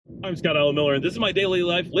I'm Scott Allen Miller, and this is my daily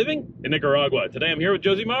life living in Nicaragua. Today I'm here with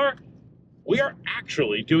Josimar. We are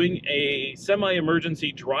actually doing a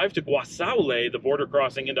semi-emergency drive to Guasaule, the border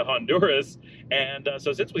crossing into Honduras. And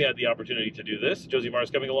so since we had the opportunity to do this, Josimar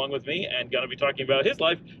is coming along with me and going to be talking about his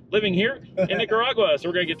life living here in Nicaragua. So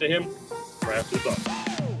we're going to get to him right after the song.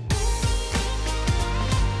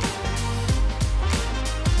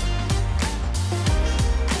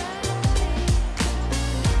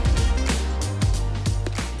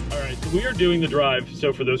 We are doing the drive,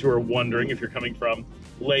 so for those who are wondering, if you're coming from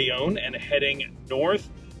Leon and heading north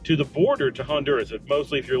to the border to Honduras,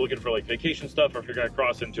 mostly if you're looking for like vacation stuff or if you're going to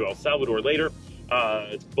cross into El Salvador later,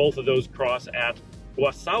 both of those cross at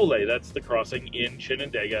Guasaule. That's the crossing in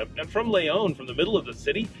Chinandega. And from Leon, from the middle of the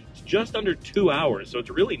city, it's just under 2 hours, so it's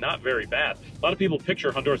really not very bad. A lot of people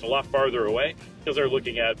picture Honduras a lot farther away because they're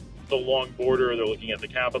looking at the long border, they're looking at the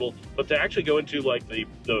capital, but to actually go into like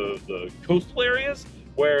the coastal areas,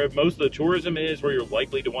 where most of the tourism is, where you're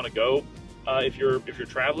likely to want to go if you're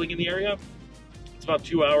traveling in the area. It's about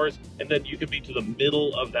 2 hours, and then you can be to the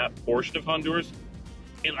middle of that portion of Honduras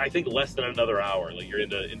in I think less than another hour. Like you're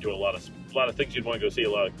into a lot of things you'd want to go see,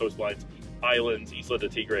 a lot of coastlines, islands, Isla de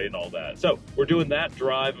Tigre, and all that. So we're doing that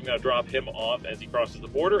drive. I'm going to drop him off as he crosses the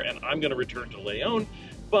border, and I'm going to return to Leon.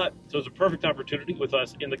 But so it's a perfect opportunity with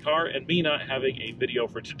us in the car and me not having a video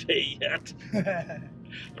for today yet.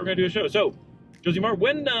 We're going to do a show. So Josimar,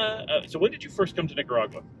 when did you first come to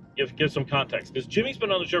Nicaragua? Give some context, because Jimmy's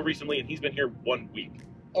been on the show recently and he's been here 1 week.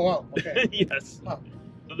 Oh wow, okay. Yes. Huh.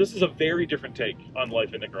 So this is a very different take on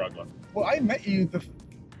life in Nicaragua. Well, I met you, the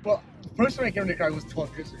first time I came to Nicaragua was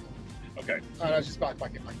 12 years ago. Okay. And I was just back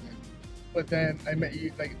then. But then I met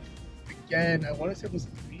you, like, again, I want to say it was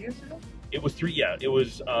 3 years ago? It was it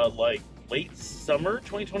was like late summer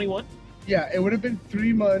 2021? Yeah, it would have been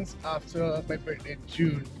 3 months after my birthday in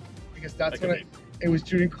June. Because that's when it was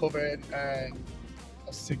during COVID and I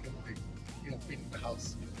was sick of being in the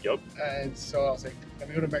house. Yep. And so I was like, let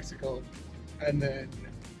me go to Mexico and then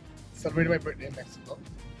celebrate my birthday in Mexico.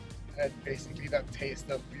 And basically that taste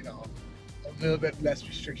of, a little bit less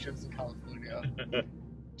restrictions in California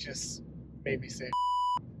just made me say,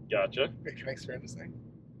 gotcha. Wait, can I swear in this thing?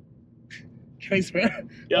 Can I swear?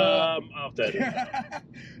 Off that.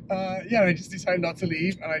 Yeah, I just decided not to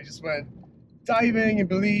leave and I just went diving in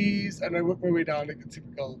Belize, and I worked my way down like a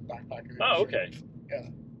typical backpacker. Oh, okay. Yeah.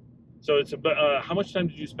 So it's about, how much time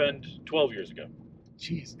did you spend 12 years ago?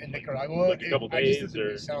 Jeez, in Nicaragua? Like a couple days,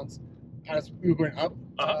 or? Sounds, as we were going up,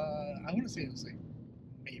 uh-huh. I want to say it was like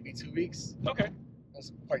maybe 2 weeks. Okay. That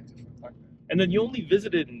was quite different back then. And then you only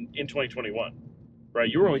visited in 2021, right?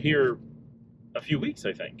 You were only here a few weeks,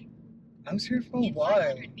 I think. I was here for a while.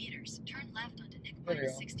 500 meters, turn left onto Nick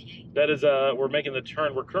 68. That is, we're making the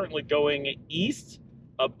turn. We're currently going east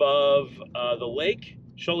above the lake,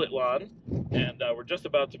 Xolitlan, and we're just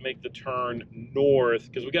about to make the turn north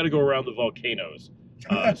because we got to go around the volcanoes.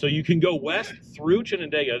 So you can go west through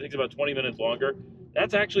Chinandega. I think it's about 20 minutes longer.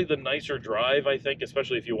 That's actually the nicer drive, I think,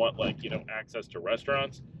 especially if you want, like, access to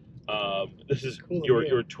restaurants. This is cool,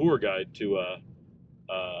 your tour guide to,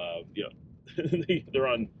 they're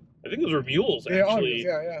on, I think those are mules, actually.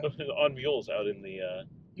 On mules out in the,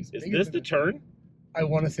 is this the turn? I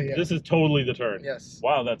want to say yes. This is totally the turn. Yes.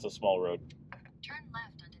 Wow, that's a small road. Turn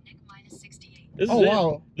left onto Nick 68. This is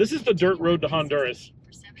wow. This is the dirt road to Honduras.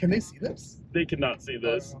 Can they see this? They cannot see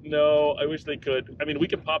this. No, I wish they could. I mean, we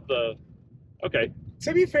can pop the... Okay.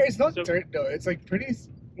 To be fair, it's not dirt, though. It's like pretty...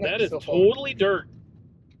 That is totally dirt.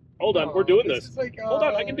 Hold on, we're doing this. Like, hold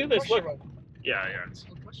on, I can do this. Look. Yeah.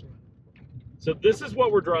 So this is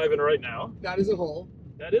what we're driving right now. That is a hole.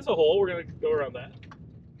 That is a hole. We're going to go around that.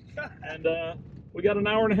 And we got an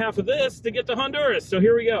hour and a half of this to get to Honduras. So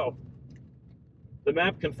here we go. The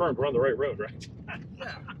map confirmed we're on the right road, right?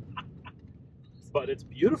 Yeah. But it's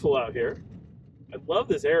beautiful out here. I love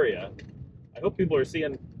this area. I hope people are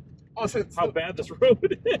seeing how bad this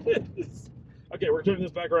road is. Okay, we're turning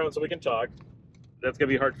this back around so we can talk. That's going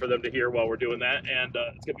to be hard for them to hear while we're doing that. And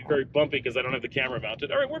it's going to be very bumpy because I don't have the camera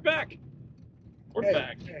mounted. All right, we're back. We're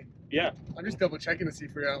back. Hey. Yeah. I'm just double checking to see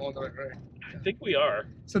if we're on the right road. I think we are.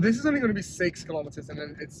 So this is only going to be 6 kilometers and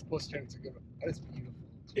then it's supposed to turn to go. That is beautiful.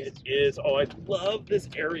 It is. Oh, I love this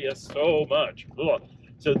area so much. Ugh.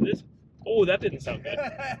 So this, oh, that didn't sound good.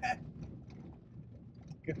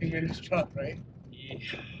 Good thing we just dropped, right?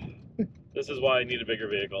 Yeah. This is why I need a bigger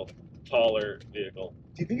vehicle, taller vehicle.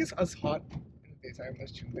 Do you think it's as hot in the daytime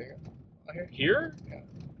as Chinandega? Here? Yeah.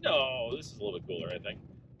 No, this is a little bit cooler, I think.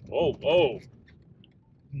 Oh.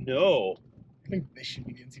 No. I think this should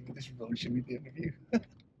be the interview. This road should be the interview.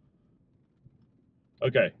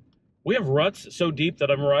 Okay. We have ruts so deep that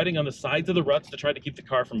I'm riding on the sides of the ruts to try to keep the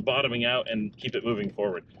car from bottoming out and keep it moving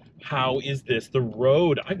forward. How is this the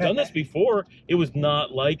road? I've done this before. It was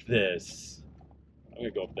not like this. I'm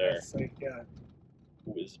gonna go up there. Like, yeah.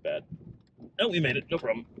 Ooh, this is bad. Oh, we made it. No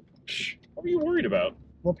problem. What were you worried about?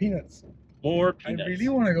 More peanuts. More peanuts. I really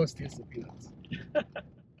want to go steal some peanuts.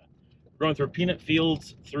 Going through peanut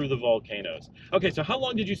fields through the volcanoes. Okay, so how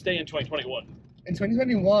long did you stay in 2021? In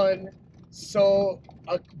 2021, so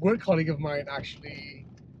a work colleague of mine actually,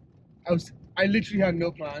 I literally had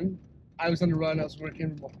no plan. I was on the run, I was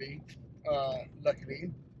working remotely,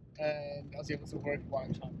 luckily, and I was able to work while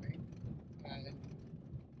traveling. And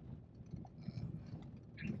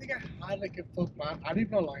I don't think I had like a full plan. I don't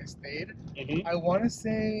even know how long I stayed. I want to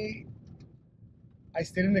say I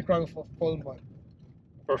stayed in Nicaragua for a full month.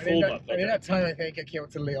 For a full month. And in that time, I think I came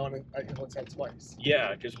up to Leon at a hotel twice.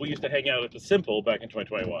 Yeah, because we used to hang out at the Simple back in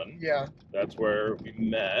 2021. Yeah. That's where we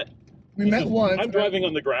met. We met once. I'm driving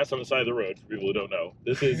on the grass on the side of the road for people who don't know.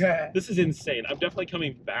 This is insane. I'm definitely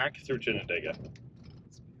coming back through Chinandega.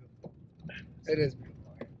 It's beautiful. It is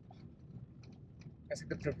beautiful. I think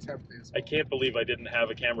the perfect time for this. I can't believe I didn't have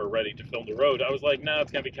a camera ready to film the road. I was like, nah,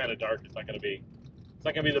 it's gonna be kind of dark. It's not gonna be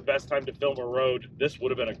the best time to film a road. This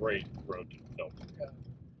would have been a great road to film. Yeah.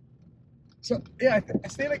 So yeah, I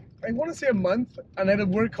stayed like, I want to say a month, and I had a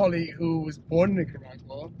work colleague who was born in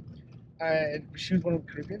Nicaragua, and she was one of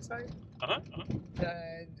the Caribbean side.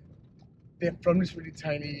 And they're from this really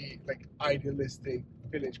tiny, like idealistic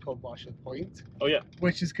village called Marshall Point. Oh yeah.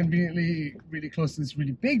 Which is conveniently really close to this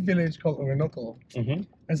really big village called Orinoco. And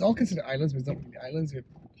it's all considered islands, but it's not really islands. They're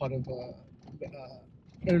part of the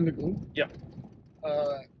lagoon. Yeah.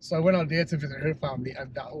 So I went out there to visit her family,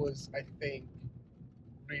 and that was, I think,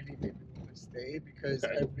 really made me want to stay, because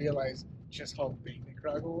I realized just how big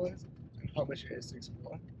Nicaragua was and how much it is to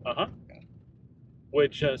explore. Yeah.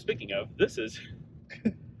 Which, speaking of, this is...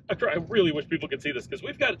 I really wish people could see this, because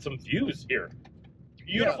we've got some views here.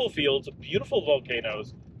 Beautiful fields, beautiful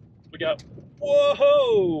volcanoes. We got...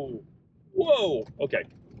 Whoa! Whoa! Okay.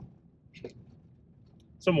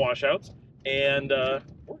 Some washouts. And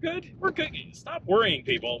we're good. We're good. Stop worrying,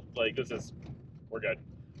 people. Like, we're good.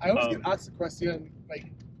 I always get asked the question, like,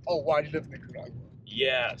 oh, why do you live in Nicaragua?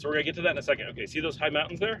 Yeah, so we're going to get to that in a second. Okay, see those high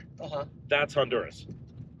mountains there? That's Honduras.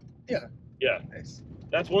 Yeah. Yeah. Nice.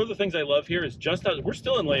 That's one of the things I love here is just out, we're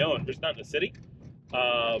still in Leon, we're not in the city.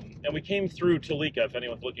 And we came through Tolica, if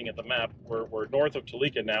anyone's looking at the map. We're north of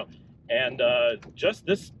Tolica now. And just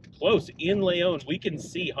this close in Leon, we can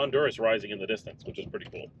see Honduras rising in the distance, which is pretty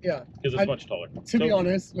cool. Yeah. Because it's much taller. To be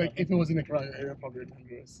honest, like, if it was in Nicaragua, I would probably in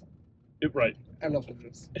Honduras. Right. I love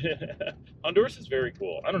Honduras. Honduras is very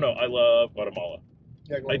cool. I don't know. I love Guatemala.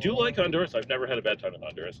 Yeah, I do like Honduras. I've never had a bad time in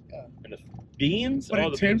Honduras. Yeah. And the beans. But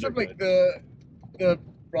in terms of like the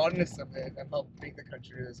broadness of it and how big the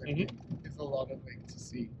country is, I think it's a lot of like to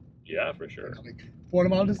see. Yeah, for sure. Like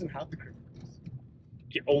Guatemala doesn't have the Caribbean.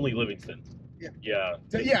 Yeah, only Livingston. Yeah. Yeah.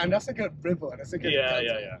 So, yeah, and that's like a river. That's like a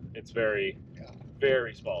yeah. It's very,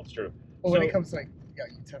 very small. It's true. But when it comes to like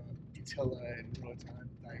Utila and Rotan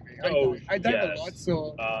diving, I dive a lot.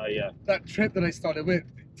 So that trip that I started with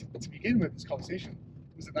to begin with this conversation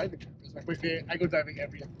was a diving trip. It was my birthday. I go diving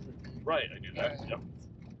every other birthday. Right, I do that. So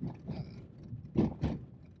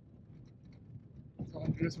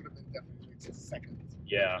Honduras would have been definitely like second.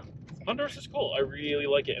 Yeah, Honduras is cool. I really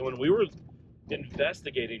like it. And when we were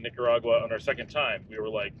investigating Nicaragua on our second time, we were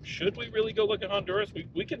like, should we really go look at Honduras?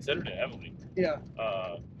 We considered it heavily. Yeah.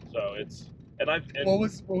 So it's what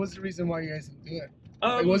was the reason why you guys didn't do it?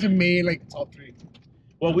 It wasn't made like top 3.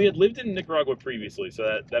 Well, we had lived in Nicaragua previously,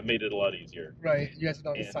 so that made it a lot easier. Right. You guys are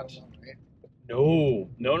not in San Salvador, right?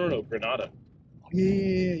 No, Grenada. Oh,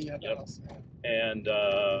 yeah. Yep. And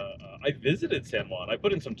I visited San Juan. I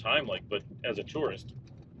put in some time, but as a tourist.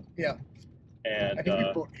 Yeah. And I think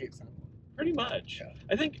we both hate San Juan. Pretty much. Yeah.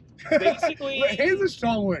 I think basically. Hate is a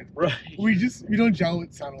strong word. Right. We don't gel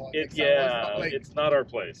with San Juan. It's not our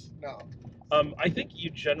place. No. I think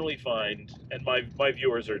you generally find, and my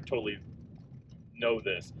viewers are totally know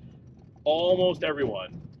this, almost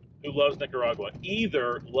everyone who loves Nicaragua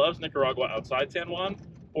either loves Nicaragua outside San Juan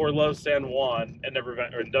or loves San Juan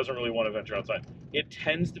and doesn't really want to venture outside. It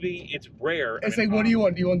tends to be, it's rare. It's what do you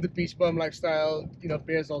want? Do you want the beach bum lifestyle,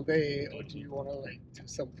 beers all day, or do you want to do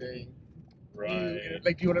something? Right.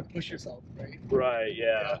 Do you want to push yourself, right? Right.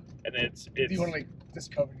 Yeah. And it's. Do you want to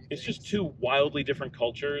discover? It's just two wildly different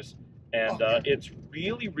cultures, and it's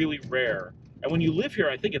really, really rare. And when you live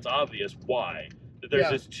here, I think it's obvious why. That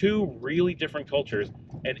there's just two really different cultures,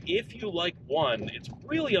 and if you like one, it's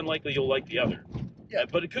really unlikely you'll like the other. Yeah.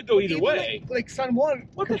 But it could go either Even way. like San Juan.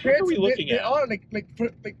 What the heck compared are we to- looking they at? are like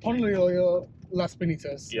Honolulu, Las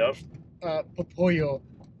Bonitas, Yep. Popoyo.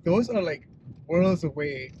 Those are like worlds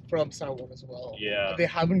away from San Juan as well. Yeah. And they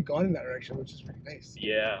haven't gone in that direction, which is pretty nice.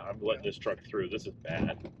 Yeah, I'm letting this truck through. This is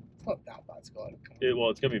bad. It's not that bad, Scott. Come on. Well,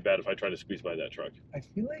 it's gonna be bad if I try to squeeze by that truck. I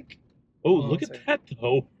feel like Oh, Oh, look at sorry. that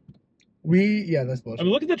though. that's I bullshit. mean,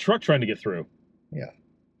 look at the truck trying to get through.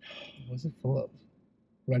 What's it full of?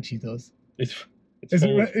 Ranchitos. It's Is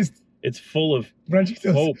full it? of, Is it's full of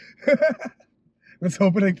Ranchitos? hope. Let's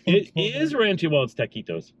hope it. It is ranty. Well, it's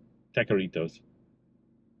taquitos, tacaritos.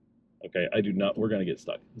 Okay, I do not. We're gonna get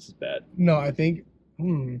stuck. This is bad. No, I think.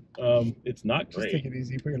 It's not Just great. take it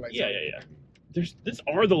easy. Put your lights Yeah, on. yeah, yeah. These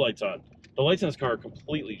are the lights on. The lights in this car are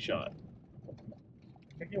completely shot.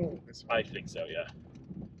 I think you went this way. I think so. Yeah.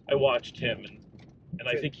 I watched him, and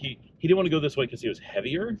I think he didn't want to go this way because he was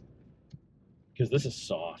heavier. Because this is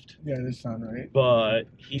soft. Yeah, this sound right. But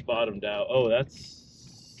he bottomed out. Oh,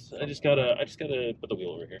 that's. I just gotta put the wheel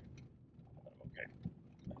over here. Okay.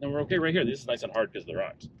 And then we're okay right here. This is nice and hard because of the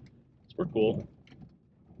rocks. So we're cool.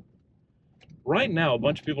 Right now, a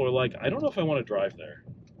bunch of people are like, I don't know if I want to drive there.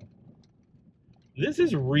 This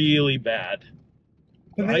is really bad.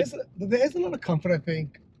 But there is a lot of comfort, I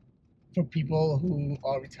think, for people who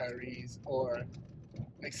are retirees or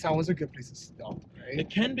like San Juan's a good place to stop, right? It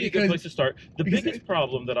can be a Because- good place to start. The because biggest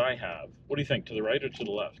problem that I have, what do you think, to the right or to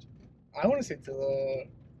the left? I want to say to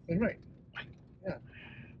the right.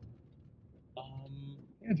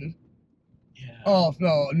 Yeah, dude. Yeah. Oh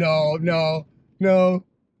no.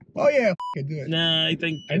 Oh yeah, it, do it. Nah, I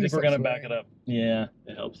think just we're gonna stop back slowing. it up. Yeah,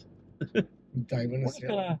 it helps. Dive in We're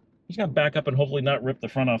the just gonna back up and hopefully not rip the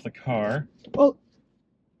front off the car. Well,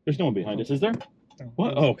 There's no one behind us, is there? no,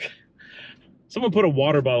 What? Oh, someone put a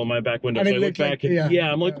water bottle in my back window. And So it I look looked like- back and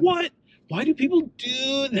yeah, I'm like, yeah. what? Why do people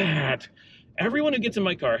do that? Everyone who gets in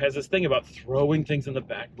my car has this thing about throwing things in the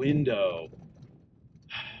back window.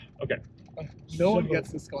 Okay, No one So-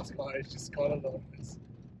 gets this Scott's car. It's just Scott alone.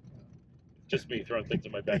 just me throwing things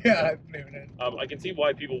in my back Yeah, window. I blame it. I can see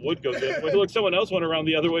why people would go this way. Look, someone else went around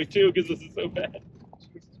the other way too because this is so bad.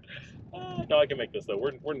 No, I can make this though.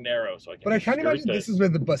 We're narrow, so I can. But I can't skirt imagine this is where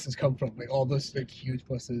the buses come from. Like all those like huge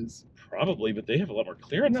buses. Probably, but they have a lot more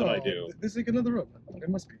clearance No, than I do. This is like another road. It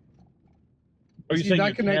must be. Are you See, saying that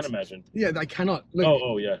you connects- can't imagine? Yeah, I cannot. Look,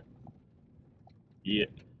 Oh, yeah. Yeah.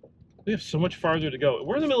 We have so much farther to go.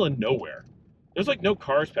 We're in the middle of nowhere. There's like no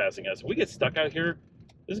cars passing us. If we get stuck out here,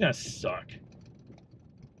 this is gonna suck.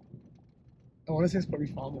 I want to say it's probably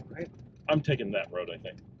farmland, right? I'm taking that road, I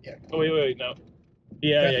think. Yeah. Oh, wait, no.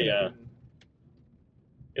 Yeah. Definitely.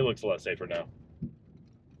 It looks a lot safer now.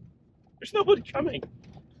 There's nobody coming.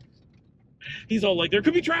 He's all like, there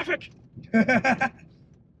could be traffic.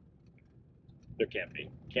 There can't be.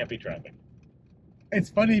 Can't be traffic. It's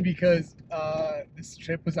funny because this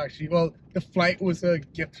trip was actually the flight was a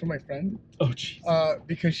gift from my friend Oh, jeez.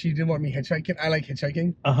 because she didn't want me hitchhiking. I like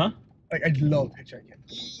hitchhiking. Uh-huh. Like I love hitchhiking.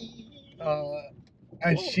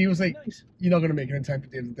 And Whoa, she was like, nice. "You're not gonna make it in time for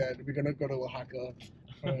Day of the Dead. We're gonna go to Oaxaca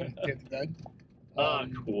for Day of the Dead."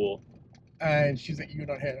 Cool. And she's like, "You're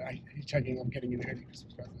not here. I'm hitchhiking. I'm getting you an early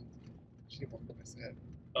Christmas present." She didn't want to miss it.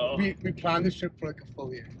 Oh, We planned this trip for like a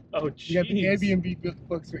full year. oh, We got the jeez. Airbnb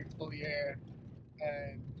booked for a full year,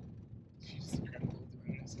 and she's incredible.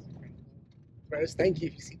 Damaris is incredible. Damaris, thank you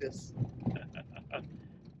if you see this.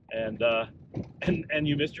 And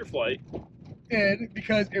you missed your flight. And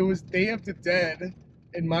because it was Day of the Dead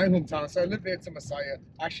in my hometown, so I lived there to Messiah.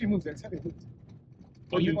 I actually moved there. That's how they moved.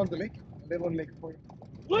 Oh, I live you on the lake. I live on Lake Point.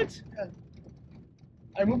 what?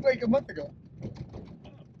 I moved like a month ago. Oh,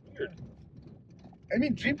 weird. I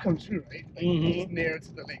mean, dream come true, right? Like, Mhm. just near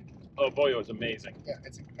to the lake. Oh boy, it was amazing. Yeah,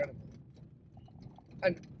 it's incredible.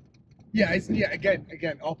 And yeah,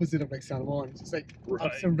 again, opposite of like San Juan. It's just like I'm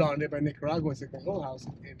Right. surrounded by Nicaragua. It's like my whole house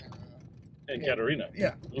in And Yeah. Catarina.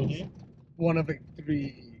 yeah, hmm one of like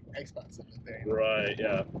 3 expats that live there. Right.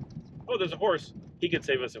 Yeah. Oh, there's a horse. He could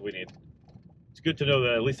save us if we need. It's good to know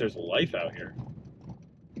that at least there's life out here.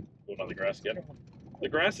 Going on the grass again. The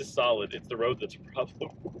grass is solid. It's the road that's a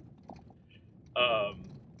problem.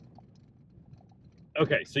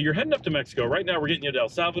 Okay, so you're heading up to Mexico. Right now we're getting you to El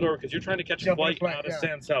Salvador because you're trying to catch a Jumping flight flight, out of yeah.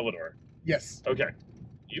 San Salvador. Yes, Okay.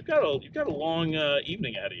 You've got a long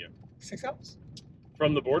evening ahead of you. 6 hours.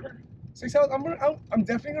 From the border? 6 hours. I'm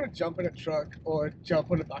definitely gonna jump in a truck or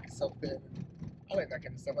jump on the back of something. I like that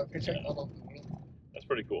kind of stuff. I've hitchhiked all over the world. That's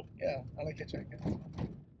pretty cool. Yeah, I like hitchhiking.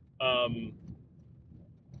 And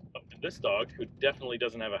this dog, who definitely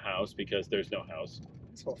doesn't have a house because there's no house.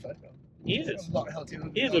 It's well fed though. He He's is. a lot healthier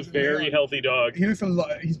than He is a dogs in very Leon. healthy dog. He looks a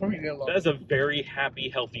lot. He's probably eating a lot. That is a very happy,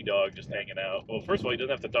 healthy dog just hanging out. Well, first of all, he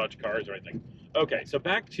doesn't have to dodge cars or anything. Okay, so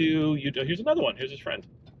back to you. Here's another one. Here's his friend.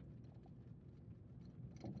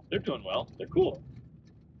 They're doing well. They're cool.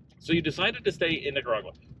 So you decided to stay in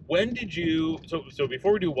Nicaragua. When did you? So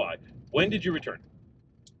before we do why, when did you return?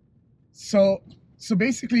 So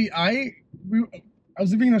basically, I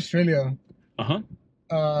was living in Australia. Uh-huh.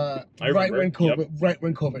 Right when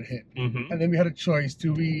COVID hit, Mm-hmm. and then we had a choice: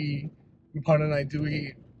 my partner and I, do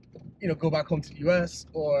we, go back home to the US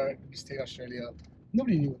or do we stay in Australia?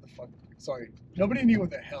 Nobody knew what the fuck. Sorry, nobody knew what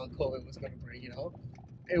the hell COVID was going to bring.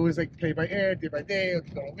 It was like play by ear, day by day, a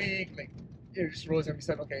week. Like it just rose, and we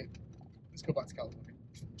said, okay, let's go back to California.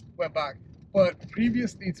 Went back, but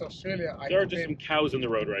previously to Australia, There are just some cows in the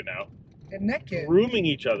road right now, naked, grooming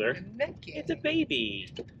each other. naked. It's a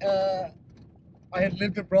baby. I had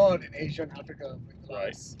lived abroad in Asia and Africa with the Right.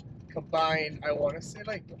 last combined, I want to say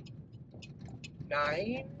like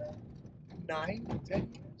 9, 10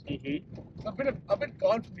 years. Mm-hmm. I've been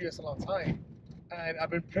gone from the US a long time, and I've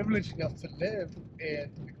been privileged enough to live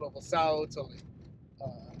in the global south or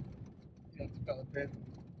developing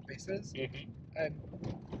places. Mm-hmm. And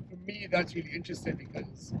for me, that's really interesting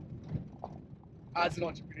because as an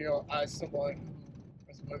entrepreneur, as someone who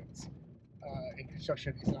has worked in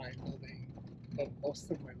construction design, building for most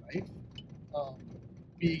of my life,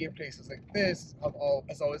 being in places like this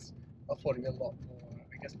has always afforded me a lot more,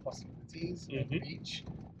 I guess, possibilities and reach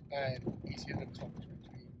and easier to accomplish my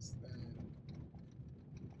dreams than,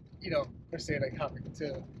 per se, like having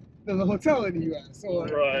to build a hotel in the US or,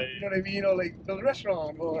 Right. you know what I mean, or like build a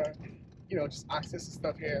restaurant or, just access to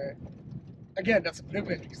stuff here. Again, that's a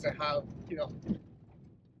privilege because I have, I'm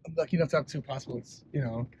lucky enough to have 2 passports,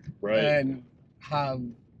 Right. and have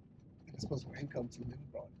disposable income to live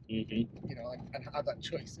abroad, Mm-hmm. and have that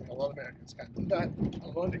choice. A lot of Americans can't do that. A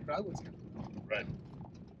lot of Nicaraguans can't do that. Right.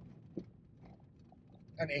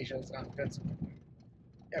 And Asians and Africans.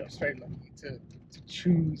 Yeah, I'm just very lucky to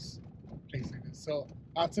choose a place like this. So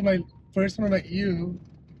after my first time I met you,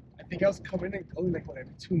 I think I was coming and going like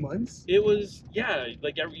every 2 months. It was, yeah,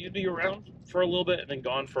 like you'd be around for a little bit and then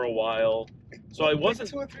gone for a while. So I wasn't.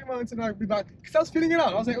 2 or 3 months, and I'd be back because I was feeling it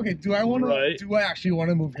out. I was like, okay, do I want to? Right. Do I actually want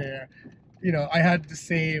to move here? I had the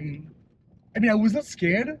same. I mean, I was not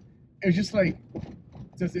scared. It was just like,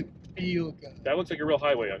 does it feel good? That looks like a real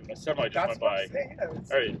highway. A semi just That's went what by. I'm saying. Yeah,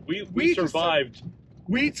 All right, we we just survived.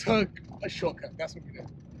 we took a shortcut. That's what we did.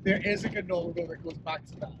 There is like a normal road that goes back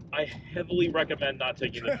to that. I heavily recommend not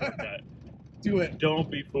taking the shortcut. Do it. Don't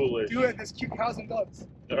be foolish. Do it. There's cute cows and dogs.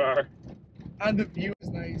 There are. And the view is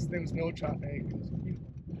nice. There was no traffic. It was beautiful.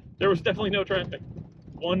 There was definitely no traffic.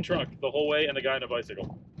 One truck the whole way and a guy on a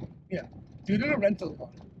bicycle. Do it in a rental car.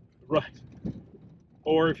 Right.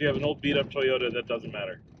 Or if you have an old beat up Toyota, that doesn't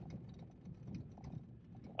matter.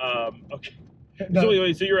 Okay. No. So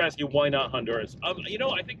anyway, so you're asking why not Honduras? I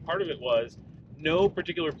think part of it was no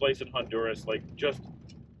particular place in Honduras just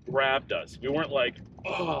grabbed us. We weren't like,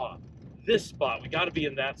 oh, this spot, we got to be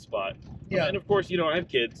in that spot. Yeah. And of course, I have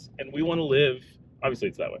kids, and we want to live. Obviously,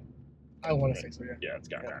 it's that way. I want to say so, yeah. Yeah, it's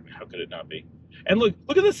got. How could it not be? And look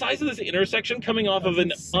at the size of this intersection coming off of an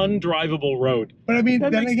That's insane. undrivable road. But I mean,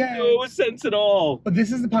 That then makes again, no sense at all. but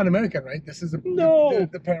this is the Pan American, right? This is the No.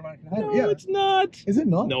 the Pan American highway. No, Yeah. it's not. Is it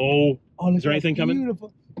not? No. Oh, look, Is there that's anything coming?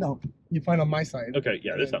 Beautiful. No, you find on my side. Okay,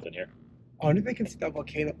 yeah, there's Yeah. nothing here. I wonder if they can see that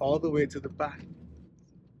volcano all the way to the back. No,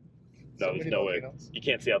 So there's many no way. volcanoes. You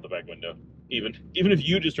can't see out the back window. Even if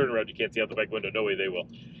you just turn around, you can't see out the back window. No way they will.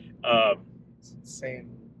 It's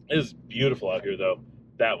insane. It was beautiful out here, though.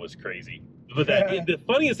 That was crazy. But the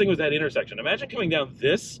funniest thing was that intersection. Imagine coming down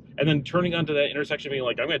this and then turning onto that intersection, being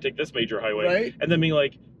like, "I'm going to take this major highway," Right? and then being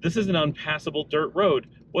like, "This is an unpassable dirt road.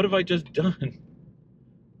 What have I just done?"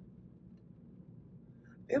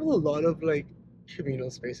 They have a lot of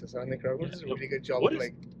communal spaces on Nicaragua. Does a really good job What of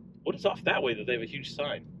is- What is off that way that they have a huge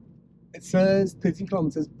sign? It says 13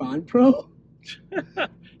 kilometers ban pro.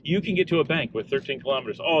 You can get to a bank with 13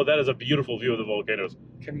 kilometers. Oh, that is a beautiful view of the volcanoes.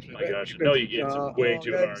 Can you Oh my gosh. No, it's way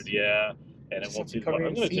too that's- hard. Yeah. And it Just won't see the come I'm here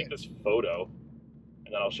and going to see take it. this photo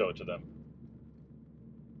and then I'll show it to them.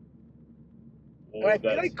 And I feel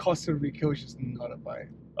that's- like Costa Rica was just not a buy.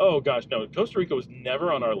 Oh gosh, no. Costa Rica was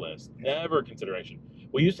never on our list. Never a consideration.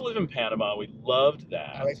 We used to live in Panama. We loved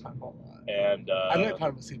that. I like Panama a lot. And I don't like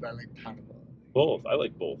Panama City, but I like Panama. both. I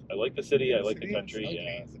like both. I like the city. I like the City is country. ugly.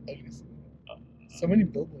 Yeah. It's the ugliest city. Uh, So many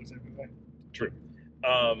billboards everywhere. True.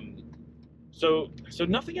 So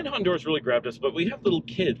nothing in Honduras really grabbed us, but we have little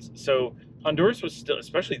kids. So Honduras was still,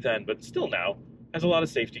 especially then, but still now, has a lot of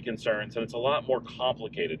safety concerns, and it's a lot more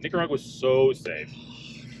complicated. Nicaragua was so safe.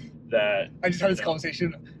 that I just had this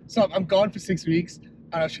conversation. So I'm gone for 6 weeks,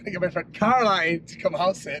 and I was trying to get my friend Caroline to come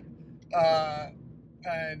house sit.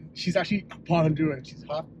 And she's actually part Honduran. She's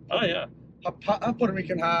half. Oh yeah. Half Puerto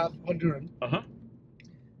Rican, half Honduran. Uh-huh.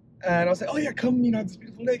 And I was like, oh yeah, come, this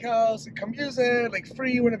beautiful lake house, and come use it, like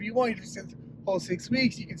free whenever you want. You just stay the whole 6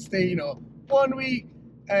 weeks. You can stay, 1 week.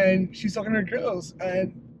 And she's talking to her girls,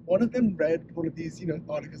 and one of them read one of these,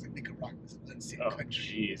 articles like Nicaragua is an unsafe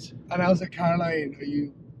country. Jeez. And I was like, Caroline, are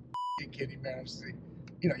you kidding me? I was like,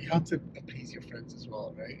 you have to appease your friends as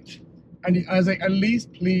well, right? And I was like, at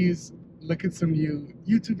least please look at some new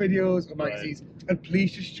YouTube videos or magazines, and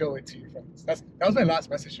please just show it to your friends. That was my last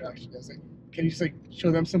message to her, actually. I was like, can you just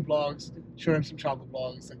show them some blogs, show them some travel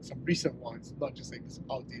blogs, like some recent ones, not just like this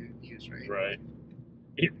outdated news, right? Right.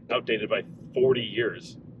 Outdated by 40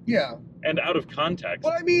 years. Yeah. And out of context.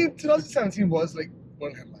 Well, I mean, 2017 was like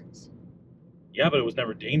world headlines. Yeah, but it was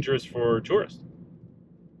never dangerous for tourists.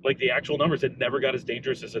 Like the actual numbers, it never got as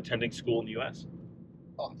dangerous as attending school in the U.S.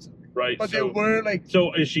 Oh, sorry. Right. But they were like.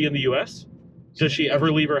 So is she in the U.S.? Does she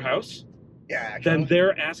ever leave her house? Yeah. Then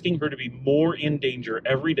they're asking her to be more in danger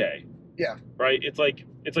every day. Yeah. Right. It's like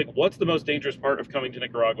what's the most dangerous part of coming to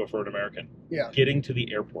Nicaragua for an American? Yeah. Getting to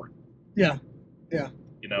the airport. Yeah. Yeah.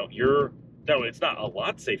 No, it's not a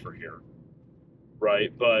lot safer here,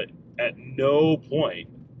 right? But at no point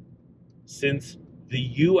since the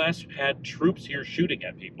U.S. had troops here shooting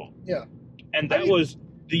at people. Yeah. And that was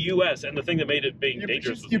the U.S. And the thing that made it being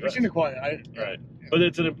dangerous was you're the US. preaching to the choir, right? Right. Yeah. But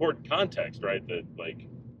it's an important context, right? That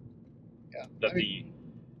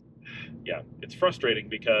it's frustrating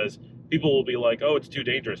because people will be like, oh, it's too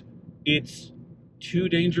dangerous. It's too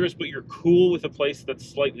dangerous, but you're cool with a place that's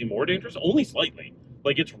slightly more dangerous? Only slightly.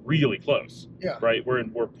 Like, it's really close. Yeah. Right? We're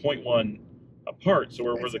 0.1 apart, so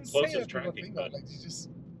we're the closest tracking.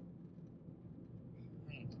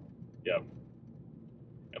 Yeah.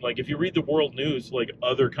 And, like, if you read the world news, like,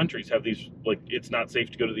 other countries have these, like, it's not safe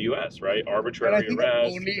to go to the U.S., right? Arbitrary arrest.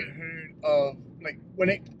 I've only heard of, like,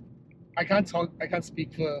 I can't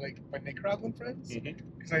speak for, like, my Nicaraguan friends,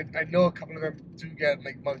 because I know a couple of them do get,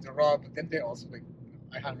 like, mugged or robbed, but then they also, like,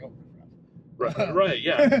 I hang out with them. Right,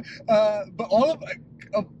 yeah. But all of,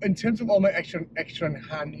 in terms of all my extra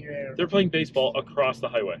hand here. They're playing baseball across the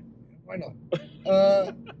highway. Why not?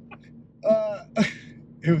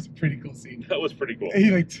 It was a pretty cool scene. That was pretty cool.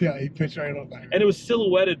 He pitched right on back. And it was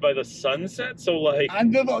silhouetted by the sunset, so like.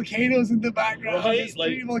 And the volcanoes in the background. Right, There's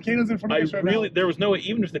 3 volcanoes in front of us right now. There was no way,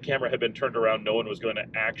 even if the camera had been turned around, no one was going to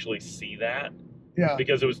actually see that. Yeah.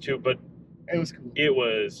 Because it was but. It was cool. It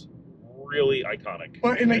was really iconic.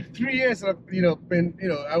 But in like 3 years I've, been,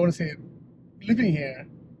 I want to say, living here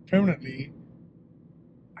permanently,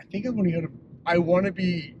 I think I've only heard of, I want to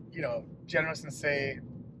be, generous and say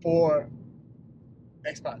 4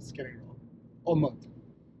 expats getting robbed or mugged.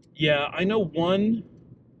 Yeah, I know one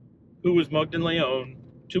who was mugged in Leon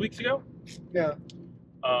 2 weeks ago. Yeah.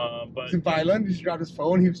 But was it violent? Did you grab his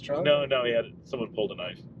phone? He was drunk? No, someone pulled a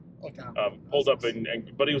knife. Okay. Pulled up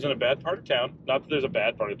but he was in a bad part of town. Not that there's a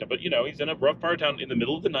bad part of town, but he's in a rough part of town in the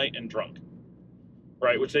middle of the night and drunk.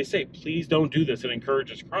 Right, which they say, please don't do this. It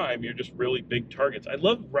encourages crime. You're just really big targets. I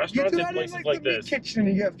love restaurants and places like this. You kitchen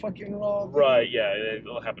and you get fucking robbed. Right, yeah,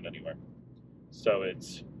 it'll happen anywhere. So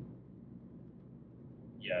it's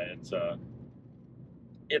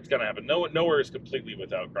gonna happen. Nowhere is completely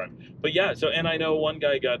without crime. But yeah, and I know one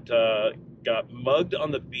guy got mugged on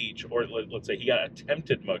the beach, or let's say he got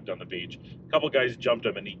attempted mugged on the beach. A couple guys jumped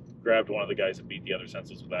him, and he grabbed one of the guys and beat the other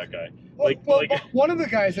senseless with that guy. One of the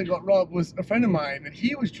guys that got robbed was a friend of mine, and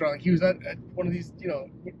he was drunk. He was at one of these,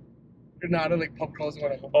 Granada, like pub crawls or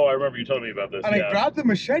whatever. Oh, I remember you telling me about this. And I grabbed the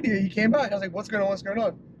machete. He came back. I was like, "What's going on? What's going on?"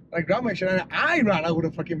 And I grabbed my machete, and I ran out with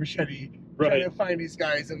a fucking machete, trying to find these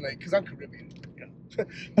guys, and because I'm Caribbean,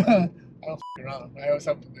 I don't fuck around. I always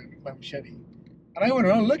have my machete. And I went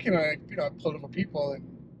around looking, and I pulled over people, and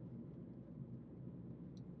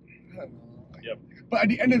I don't know. Yep. But at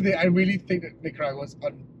the end of the day, I really think that Nicaragua's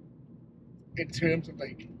in terms of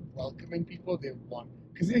like welcoming people, they want,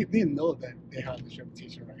 because they know that they have this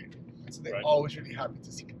reputation, right? And so they're always really happy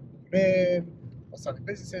to see people moving in or starting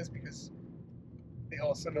businesses, because they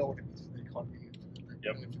also know what it means for the economy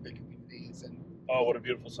and for their communities. And oh, what a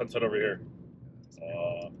beautiful sunset over here.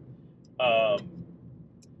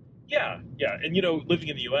 Yeah, and living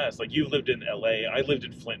in the U.S., like you've lived in L.A., I lived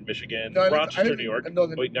in Flint, Michigan, Rochester, New York.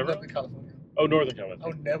 Wait, never? Northern California. Oh, Northern California. I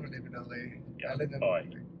would never live in L.A. Yeah. I lived in I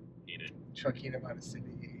hate it. Chuckina Mountain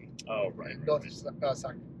City. Oh, right. North of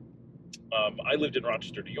Sacramento. I lived in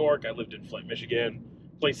Rochester, New York. I lived in Flint, Michigan.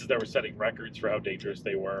 Places that were setting records for how dangerous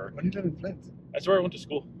they were. When did you live in Flint? That's where I went to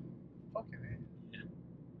school. Fucking man.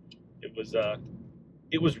 Yeah. It was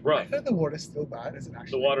It was I rough. heard the water's still bad. Is it The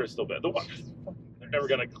actually? water is still bad. The water. They're never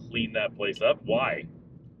gonna clean that place up. Why?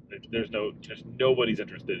 There's nobody's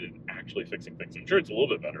interested in actually fixing things. I'm sure it's a little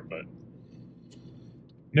bit better, but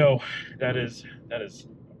no, that is a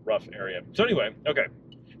rough area. So anyway, okay.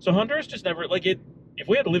 So Honduras just never like it. If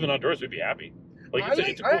we had to live in Honduras, we'd be happy. Like it's a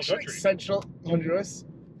I cool actually like country. central Honduras.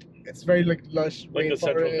 It's very like lush Like the rainforest.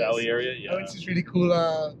 Central Valley area, I went yeah. to this really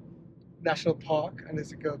cool national park, and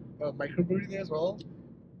there's like a microbrewery there as well.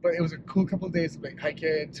 But it was a cool couple of days of like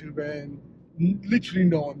hiking, tubing, literally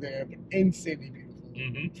no one there, but insanely beautiful.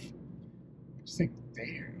 Mm-hmm. Just like,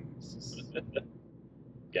 damn. It's just,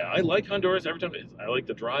 Yeah, I like Honduras. Every time I like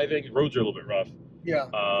the driving. Roads are a little bit rough. yeah.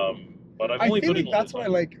 But I've I only feel put in like a that's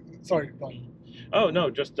little what I time. like. Sorry, go on. Oh no,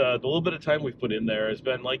 just the little bit of time we've put in there has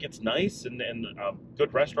been like it's nice and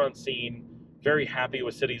good restaurant scene. Very happy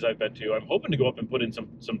with cities I've been to. I'm hoping to go up and put in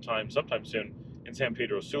some time sometime soon in San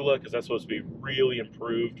Pedro Sula because that's supposed to be really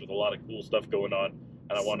improved with a lot of cool stuff going on.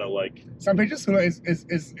 And I want to like. San Pedro Sula is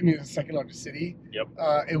I mean, the second largest city. Yep.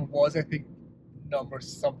 It was, I think, number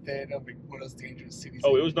something of like one of those dangerous cities.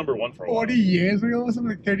 Oh, like, it was number one for a while. 40 years ago, or something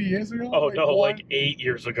like 30 years ago. Oh no, one- like 8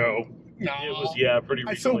 years ago. No. It was pretty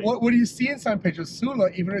And so recently. what do you see in San Pedro Sula?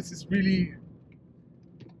 Even though it's this really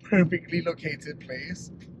perfectly located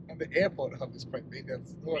place, and the airport hub is quite big.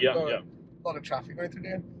 There's a lot of traffic going through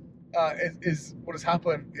there. Is what has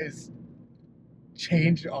happened is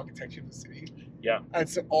change the architecture of the city. Yeah. And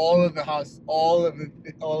so all of the houses, all of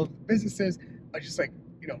the businesses are just like,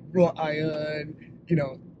 you know, wrought iron. You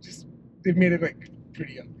know, just they've made it like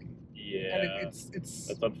pretty ugly. Yeah. And it's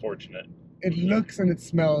that's unfortunate. it looks and it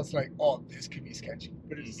smells like, oh, this could be sketchy,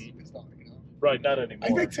 but it's not, you know. Right, not anymore.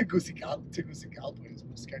 I think Tegucigalpa is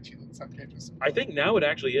more sketchy than San Pedro Sula. I think now it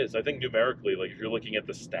actually is. I think numerically, like if you're looking at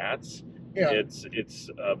the stats, Yeah. it's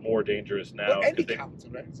more dangerous now. Well, any 'cause capital,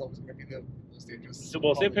 right? It's always going to be the most dangerous.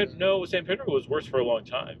 well, San Pedro was worse for a long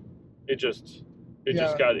time. It just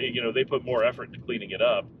got, you know, they put more effort into cleaning it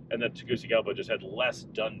up, and then Tegucigalpa just had less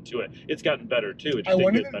done to it. It's gotten better too. It just I didn't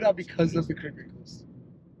wonder get if better. that because of the Caribbean coast.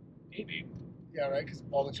 Maybe Yeah, right. Because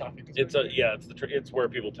all the traffic is. it's it's where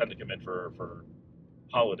people tend to come in for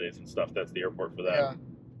holidays and stuff. That's the airport for that.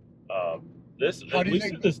 Yeah. This How at do you least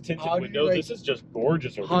like- in this tinted how do you window, like- this is just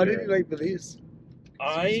gorgeous over How here. did you like Belize? You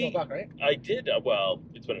just got back, right? I did. Well,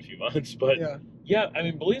 it's been a few months, but Yeah. I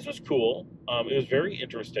mean, Belize was cool. It was very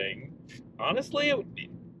interesting. Honestly,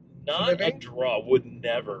 not a living? draw. Would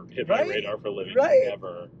never hit my Right? radar for living. Right?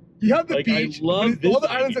 Never. You have the Like, I beach. love all the visiting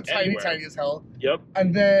islands are tiny, anywhere. tiny as hell. Yep.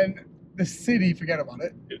 And then the city, forget about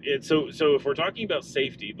it. So if we're talking about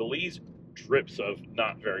safety, Belize drips of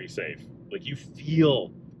not very safe. Like you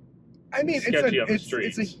feel. I mean, Sketchy on the it's a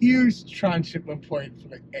streets. huge transshipment point for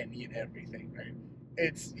like any and everything, right?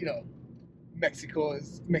 It's, you know,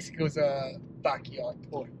 Mexico's backyard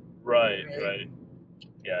port. Right. Right.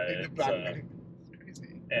 Yeah. Like the It's, Black it's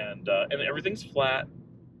crazy. and everything's flat.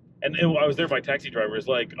 And I was there. My taxi driver is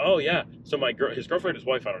like, "Oh yeah." So his girlfriend, his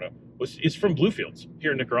wife, I don't know, is from Bluefields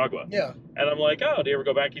here in Nicaragua. Yeah. And I'm like, "Oh, do you ever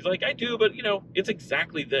go back?" He's like, "I do, but you know, it's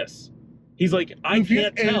exactly this." He's like, "I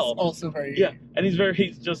can't Is tell." also very And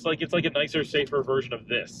he's just like, it's like a nicer, safer version of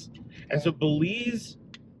this. And so Belize,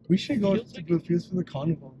 We should go Feels to like- Bluefields for the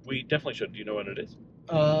carnival. we definitely should. Do you know when it is?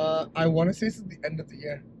 I want to say it's at the end of the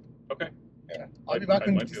year. Okay. Yeah. I'll be back I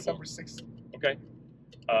on might be able- December 6th. Okay.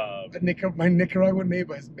 My Nicaraguan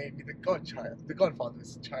neighbor has made me the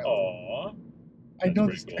godfather's child. Aw. I know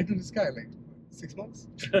that's this. pretty I cool. know this guy like 6 months.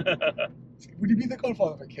 Would you be the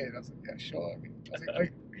godfather of a kid? I was like, yeah, sure. I was like, are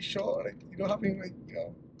you sure? Like, you don't have any, like, you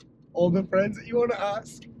know, older friends that you want to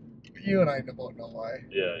ask? You and I don't know why.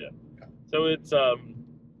 Yeah. So it's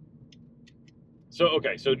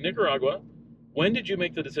so Nicaragua. When did you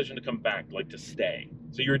make the decision to come back, like to stay?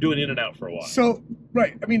 So you were doing in and out for a while. So,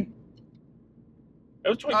 right. I mean, That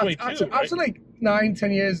was 2022, right? after like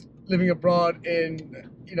 9-10 years living abroad in,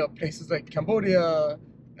 you know, places like Cambodia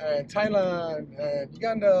and Thailand and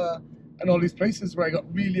Uganda and all these places where I got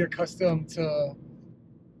really accustomed to,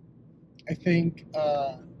 I think,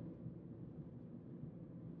 I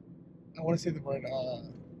want to say the word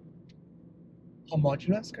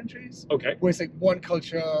homogenous countries, Okay. where it's like one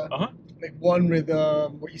culture, like one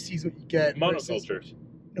rhythm, what you see is what you get. versus Monocultures.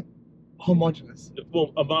 Homogenous.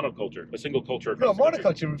 Well, a monoculture, a single culture. No, across the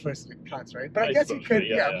country. monoculture refers to like plants, right? But I I guess you suppose, could,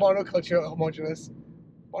 yeah. monoculture, homogenous.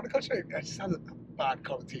 Monoculture, it just has a bad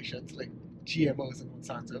connotation to like GMOs and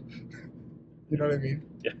Monsanto. You know what I mean?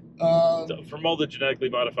 Yeah. Um, From all the genetically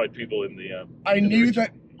modified people in the. I in the knew region.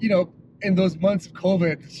 that, you know, in those months of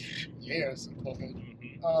COVID, years of COVID,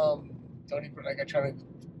 Mhm. don't even, like, I try to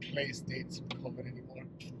place dates with COVID anymore.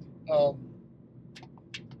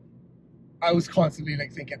 I was constantly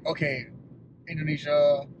like thinking, okay,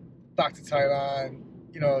 Indonesia, back to Thailand,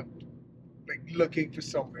 you know, like looking for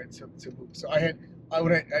somewhere to move. So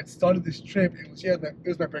when I had started this trip, it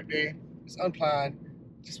was my birthday, it was unplanned,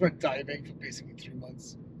 just went diving for basically 3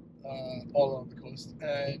 months, all along the coast,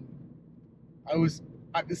 and I was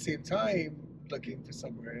at the same time looking for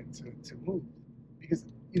somewhere to move because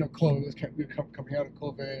COVID we were coming out of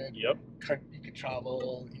COVID. Yep. You could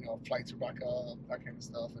travel, flights were back up, that kind of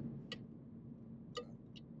stuff, and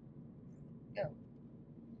yeah.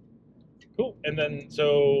 Cool. And then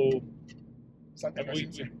so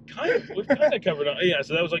we've kind of covered on. Yeah.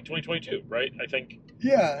 So that was like 2022, right? I think.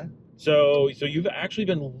 Yeah. So you've actually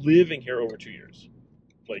been living here over 2 years,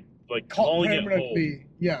 like calling it home.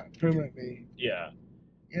 Yeah, permanently. Yeah.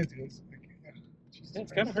 Yeah, dude.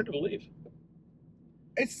 It's kind of hard to believe.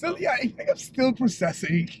 It's still, I think I'm still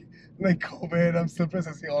processing like COVID. I'm still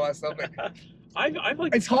processing all that stuff. Like, I've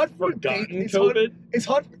like it's hard forgotten COVID. It's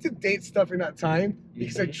hard for me to date stuff in that time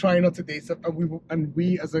because I try not to date stuff, and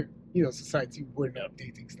we as a society we're not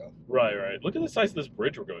dating stuff. Right. Look at the size of this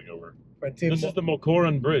bridge we're going over. This is the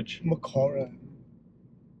Mokoran Bridge. Mokoran.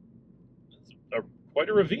 It's quite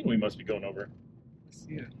a ravine we must be going over.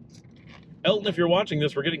 Yeah. Elton, if you're watching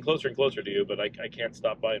this, we're getting closer and closer to you, but I can't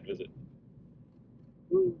stop by and visit.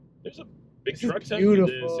 Woo. There's a big truck stop.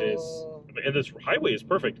 And this highway is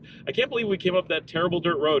perfect. I can't believe we came up that terrible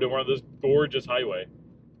dirt road and we're on this gorgeous highway.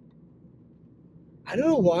 I don't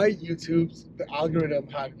know why the algorithm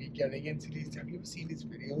had me getting into these. Have you ever seen these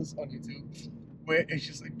videos on YouTube where it's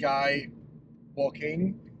just a guy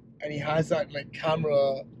walking and he has that like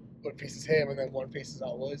camera that faces him and then one faces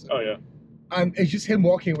outwards? Oh yeah. And it's just him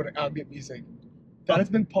walking with ambient music. That has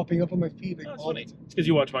been popping up on my feed. Like, that's funny. It's because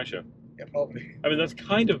you watch my show. Yeah, probably. I mean, that's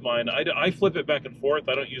kind of mine. I flip it back and forth.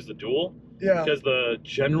 I don't use the dual. Yeah. Because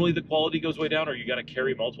generally the quality goes way down, or you got to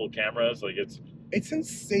carry multiple cameras. Like it's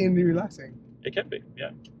insanely relaxing. It can be,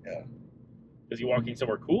 yeah. Yeah. Is he walking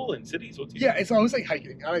somewhere cool in cities? It's always like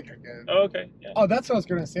hiking. I like hiking. Oh, okay. Yeah. Oh, that's what I was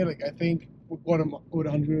gonna say. Like, I think with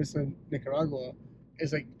Honduras and Nicaragua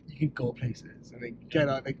is like you can go places and like get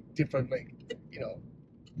out like different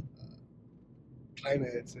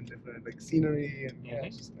climates and different like scenery and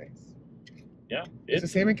it's just nice. Yeah, it's the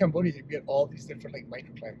same in Cambodia. You get all these different like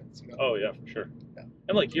microclimates. Oh yeah, for sure. Yeah.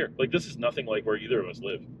 And like here, like this is nothing like where either of us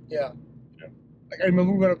live. Yeah. Like I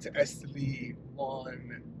remember we went up to Esteli in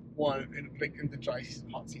the dry season,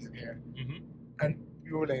 hot season here, and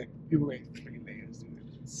we were wearing 3 layers. Dude. It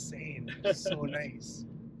was insane. It was so nice.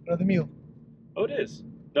 Another meal. Oh, it is.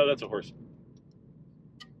 No, that's a horse.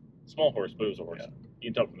 Small horse, but it was a horse. Yeah.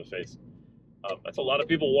 You can tell from the face. That's a lot of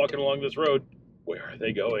people walking along this road. Where are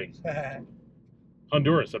they going?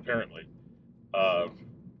 Honduras, apparently.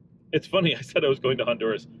 It's funny. I said I was going to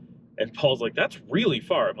Honduras, and Paul's like, "That's really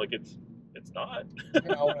far." I'm like, "It's not."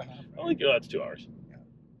 An hour and a half. Right? I'm like, "Oh, that's 2 hours." Yeah.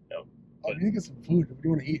 No. We need to get some food. What do you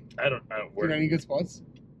want to eat? I don't. Do you know any good spots?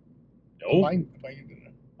 No.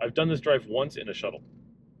 Dinner. I've done this drive once in a shuttle.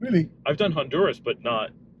 Really? I've done Honduras, but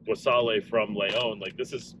not Guasaule from Leon. Like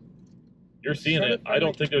this is. You're seeing it. I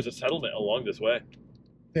don't think there's a settlement along this way.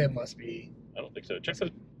 There must be. I don't think so.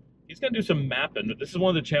 He's going to do some mapping. This is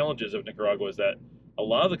one of the challenges of Nicaragua is that a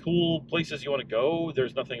lot of the cool places you want to go,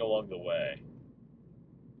 there's nothing along the way.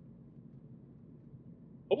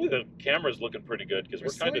 Hopefully the camera's looking pretty good because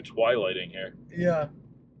we're kind of twilighting here. Yeah.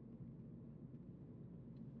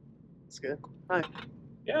 It's good. Hi.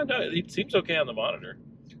 Yeah, no, it seems okay on the monitor.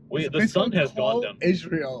 The sun has gone down.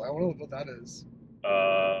 Israel. I wonder what that is.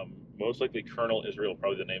 Most likely Colonel Israel,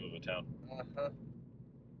 probably the name of a town.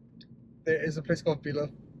 There is a place called Villa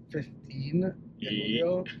 15 in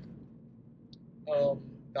Rio.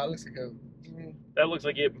 That looks like That looks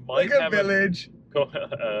like it might have a village.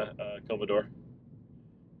 Commodore.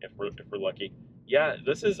 If we're lucky. Yeah,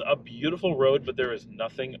 this is a beautiful road, but there is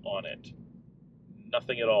nothing on it.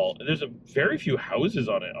 Nothing at all. There's very few houses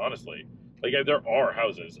on it, honestly. Like there are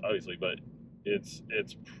houses, obviously, but it's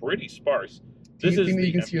pretty sparse. Do you think that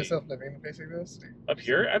you can see yourself living in a place like this? Up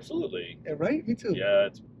here, absolutely. Yeah, right? Me too. Yeah,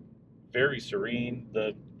 it's very serene.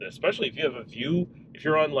 Especially if you have a view, if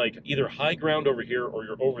you're on like either high ground over here or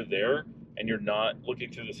you're over there and you're not looking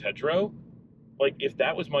through this hedgerow, like if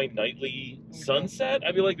that was my nightly sunset,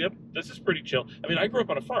 I'd be like, yep, this is pretty chill. I mean, I grew up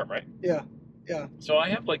on a farm, right? Yeah, yeah. So I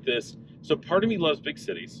have like this. So part of me loves big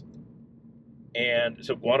cities. And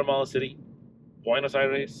so Guatemala City, Buenos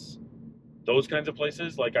Aires, those kinds of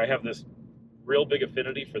places, like I have this real big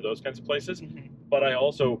affinity for those kinds of places. But I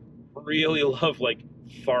also really love like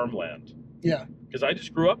farmland. Yeah. Because I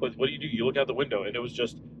just grew up with, what do? You look out the window and it was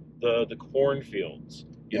just the cornfields,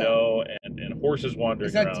 you know, and horses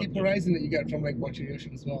wandering around. Is that deep horizon that you get from like watching the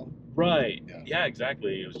ocean as well? Right. Yeah. Yeah,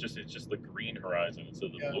 exactly. It's just the green horizon instead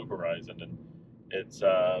of the Yeah. blue horizon, and it's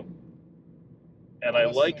and Oh, I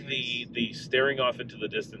that's like so the nice. the staring off into the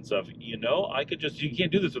distance of, I could just, you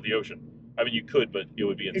can't do this with the ocean. I mean, you could, but it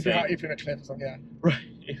would be If you're insane. if you're in a cliff or something, yeah.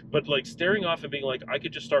 Right. But like staring off and being like, I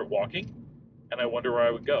could just start walking, and I wonder where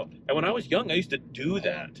I would go. And when I was young, I used to do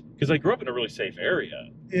that because I grew up in a really safe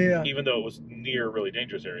area, Yeah. even though it was near really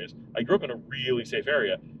dangerous areas. I grew up in a really safe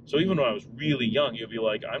area. So even when I was really young, you'd be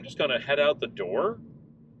like, I'm just going to head out the door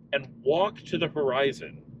and walk to the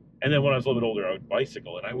horizon. And then when I was a little bit older, I would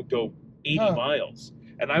bicycle and I would go 80 miles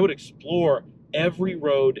and I would explore every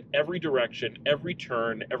road, every direction, every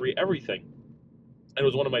turn, everything. And it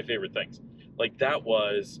was one of my favorite things. Like that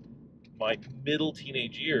was my middle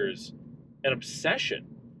teenage years, an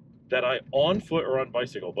obsession that I, on foot or on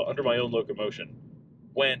bicycle, but under my own locomotion,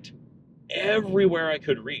 went everywhere I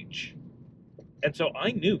could reach. And so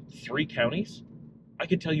I knew 3 counties. I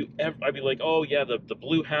could tell you, I'd be like, oh yeah, the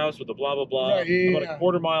blue house with the blah, blah, blah. Right, yeah, about a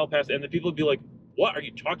quarter mile past, and the people would be like, what are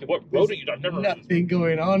you talking? What road are you? I've never heard of this. Nothing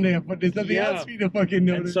going on there, but there's nothing else for you to fucking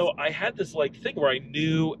notice. And so I had this like thing where I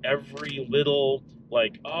knew every little,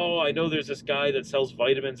 like, oh, I know there's this guy that sells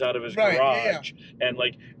vitamins out of his garage, and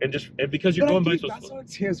like, and because you're going by so that's how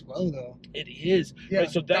it's here as well, though. it is. Yeah,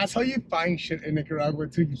 right? So that's how you find shit in Nicaragua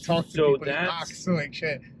too. You talk to people, you ask so like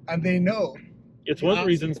shit, and they know. It's one of the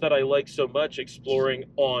reasons that I like so much exploring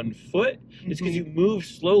on foot is because you move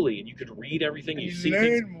slowly and you could read everything, you see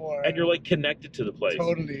things, more, and you're like connected to the place.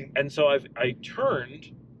 Totally. And so I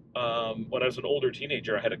turned when I was an older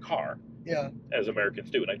teenager. I had a car. Yeah. As Americans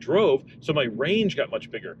do, and I drove, so my range got much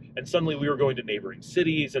bigger. And suddenly we were going to neighboring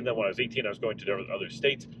cities, and then when I was 18, I was going to other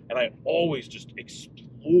states, and I always just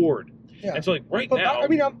explored. Yeah. And so like now, back, I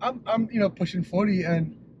mean, I'm pushing 40,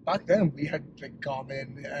 and back then we had like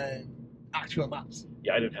Garmin and actual maps.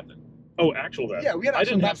 Yeah, I didn't have that. Oh, actual maps. Yeah, we had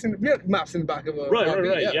actual maps. We had maps in the back of a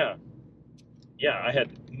right. Yeah, I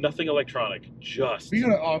had nothing electronic. Just we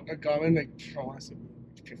got a Garmin like I want to say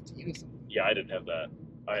 15 or something. Yeah, I didn't have that.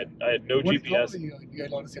 I had no what, GPS. How old are you? You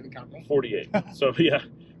guys want to say the camera? 48. So yeah,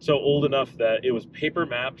 so old enough that it was paper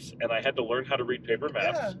maps, and I had to learn how to read paper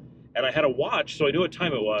maps. Yeah. And I had a watch, so I knew what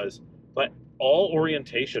time it was. But all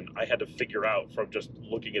orientation I had to figure out from just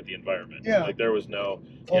looking at the environment. Yeah. Like there was no.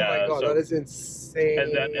 Oh my god, that is insane.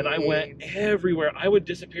 And I went everywhere. I would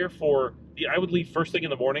disappear I would leave first thing in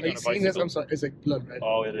the morning on a bicycle. This? I'm sorry, it's like blood red.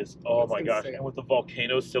 Oh, it is. Oh That's my gosh! insane. And with the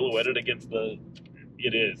volcano silhouetted against the.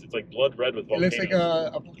 It is. It's like blood red with volcanoes. It looks like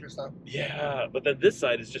a fortress now. Yeah, but then this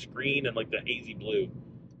side is just green and like the hazy blue.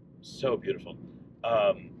 So beautiful.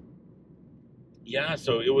 Yeah,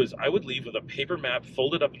 so it was, I would leave with a paper map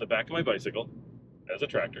folded up in the back of my bicycle as a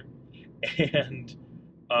tractor. And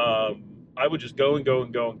I would just go and go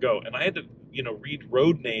and go and go. And I had to, read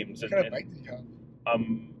road names. What kind of bike did you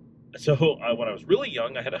have? So when I was really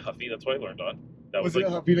young, I had a Huffy. That's what I learned on. That was it like,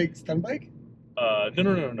 a Huffy like stunt bike?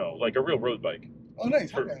 No. Like a real road bike. Oh,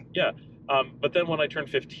 nice. Okay. Yeah. But then when I turned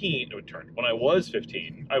 15, when I was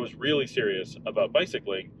 15, I was really serious about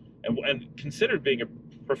bicycling and considered being a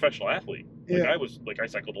professional athlete. Like I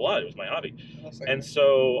cycled a lot. It was my hobby. And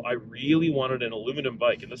so I really wanted an aluminum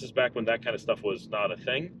bike. And this is back when that kind of stuff was not a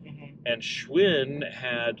thing. Mm-hmm. And Schwinn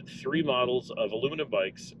had 3 models of aluminum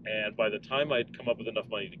bikes. And by the time I'd come up with enough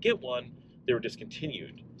money to get one, they were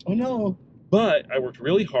discontinued. Oh, no. But I worked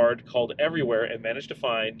really hard, called everywhere, and managed to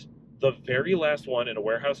find the very last one in a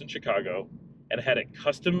warehouse in Chicago, and had it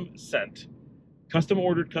custom sent, custom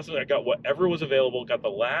ordered, I got whatever was available, got the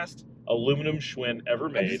last aluminum Schwinn ever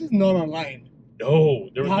made. And this is not online. No,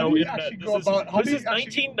 there was no internet. This is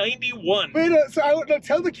 1991. Wait, so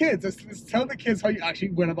tell the kids. Let's tell the kids how you actually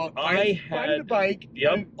went about finding a bike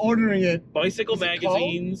and ordering it. Bicycle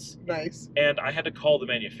magazines. Nice. And I had to call the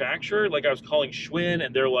manufacturer. Like I was calling Schwinn,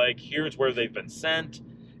 and they're like, "Here's where they've been sent."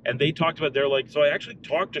 And they talked about, so I actually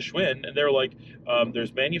talked to Schwinn, and they're like,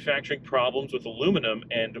 "There's manufacturing problems with aluminum,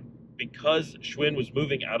 and because Schwinn was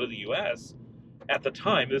moving out of the U.S. at the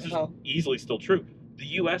time, this is easily still true." The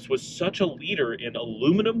U.S. was such a leader in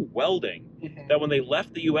aluminum welding that when they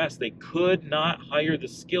left the U.S., they could not hire the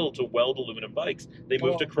skill to weld aluminum bikes. They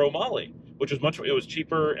moved to chromoly, which was it was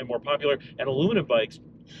cheaper and more popular. And aluminum bikes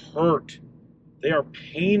hurt. They are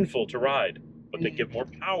painful to ride, but they give more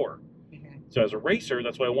power. So as a racer,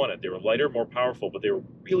 that's what I wanted. They were lighter, more powerful, but they were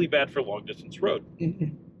really bad for long distance road.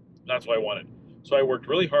 That's what I wanted. So I worked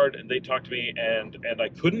really hard, and they talked to me, and I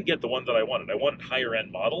couldn't get the one that I wanted. I wanted higher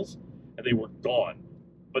end models, and they were gone.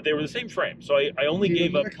 But they were the same frame, so I only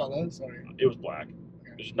gave up. The color? Sorry. It was black.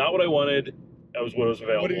 Okay. Which is not what I wanted. That was what was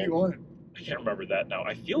available. What did you want? I can't remember that now.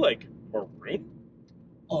 I feel like maroon.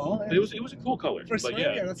 Oh, yeah. It was a cool color. For spring,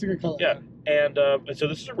 yeah, that's a good color. Yeah, And so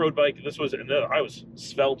this is a road bike. This was, and I was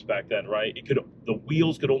svelte back then, right? The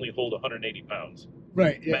wheels could only hold 180 pounds.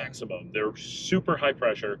 Right, yeah. Maximum. They're super high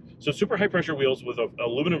pressure. So super high pressure wheels with an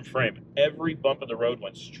aluminum frame. Every bump in the road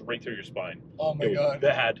went straight through your spine. Oh my It was God.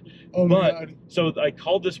 bad. Oh my God. So I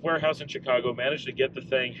called this warehouse in Chicago, managed to get the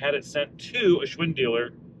thing, had it sent to a Schwinn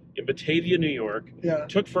dealer in Batavia, New York. Yeah.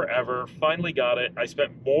 Took forever. Finally got it. I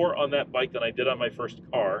spent more on that bike than I did on my first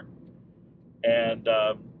car. And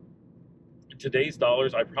in today's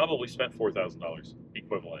dollars, I probably spent $4,000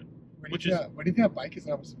 equivalent. Which is, what do you think a bike is?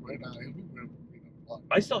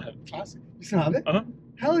 I still have it. Classic. You still have it? Uh-huh.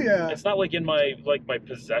 Hell yeah. It's not like in my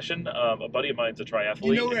possession. A buddy of mine's a triathlete.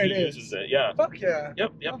 You know where and it he is. uses it. Yeah. Fuck yeah.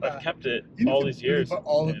 Yep. Love I've that. kept it You need all to these years. put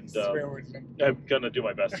all of And, these swear words in. I'm gonna do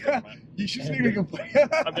my best. You should And, make a play.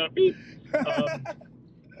 I'm gonna beep. But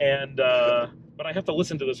I have to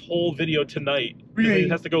listen to this whole video tonight. Really?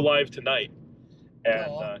 It has to go live tonight.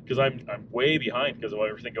 And because I'm way behind because of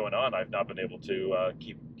everything going on, I've not been able to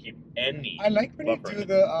keep any. I like when you buffer. do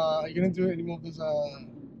the. Are you gonna do any more of those?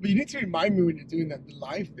 But you need to remind me when you're doing the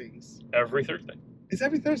live things. Every Thursday. It's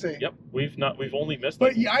every Thursday. Yep, we've only missed.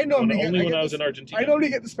 But yeah, I normally get. Only when I was in Argentina. I normally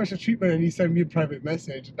get the special treatment, and you send me a private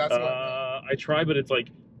message. That's what. I try, but it's like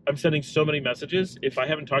I'm sending so many messages. If I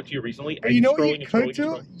haven't talked to you recently, But I'm you know what scrolling you and could scrolling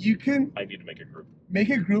do? and scrolling. You can I need to make a group. make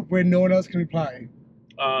a group where no one else can reply.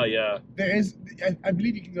 Yeah. There is. I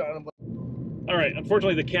believe you can do it on All right.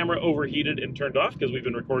 Unfortunately, the camera overheated and turned off because we've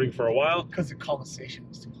been recording for a while. because the conversation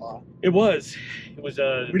was too hot. It was. We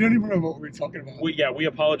don't even remember what we were talking about. We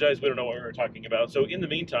apologize. We don't know what we were talking about. So in the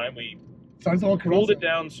meantime, we Sounds all rolled it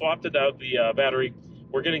down, swapped it out the battery.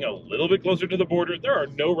 We're getting a little bit closer to the border. There are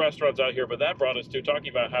no restaurants out here, but that brought us to talking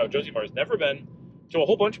about how Josimar's never been to a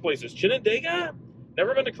whole bunch of places. Chinandega,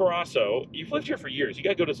 never been to Carazo. You've lived here for years. You got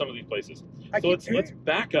to go to some of these places. So let's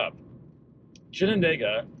back up.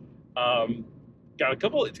 Chinandega, got a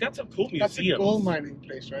couple. It's got some cool museums. That's a gold mining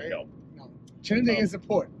place, right? No. Chinandega is the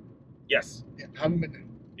port. Yes. Yeah, I haven't been there.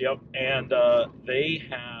 Yep. And they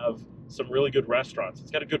have some really good restaurants.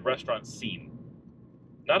 It's got a good restaurant scene.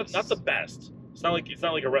 Not the best. It's not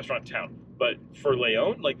like a restaurant town. But for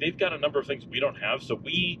Leon, like they've got a number of things we don't have, so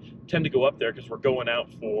we tend to go up there because we're going out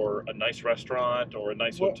for a nice restaurant or a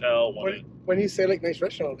nice hotel. When you say like nice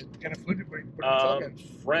restaurant, what kind of food what are you talking?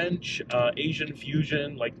 French, Asian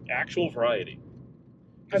fusion, like actual variety.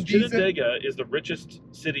 And Chinandega is the richest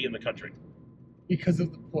city in the country because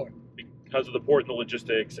of the port. Because of the port and the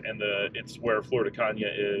logistics, and it's where Flor de Caña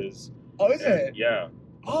is. Oh, is it? Yeah.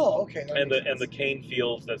 Oh, okay. And the cane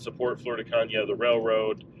fields that support Flor de Caña, the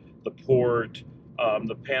railroad, the port,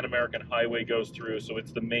 the Pan American Highway goes through, so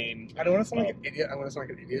it's the main. I don't want to sound like an idiot. I want to sound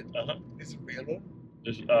like an idiot. Uh-huh. Is it railroad?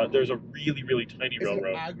 There's a really, really tiny railroad. Is it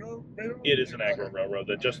an agro railroad? It is an agro railroad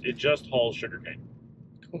that just hauls sugarcane.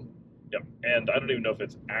 Cool. Yep. And I don't even know if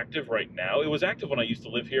it's active right now. It was active when I used to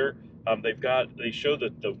live here. They show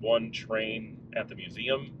the one train at the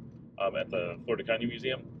museum, at the Flor de Caña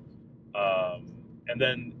Museum.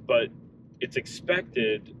 But it's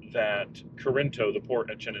expected that Corinto, the port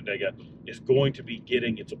at Chinandega, is going to be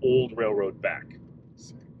getting its old railroad back.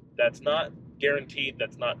 That's not guaranteed.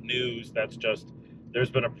 That's not news. That's just, there's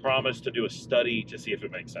been a promise to do a study to see if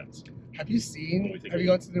it makes sense. Have you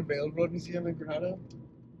gone to the Railroad Museum in Granada?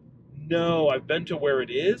 No, I've been to where it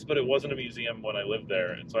is, but it wasn't a museum when I lived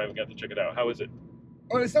there, and so I haven't got to check it out. How is it?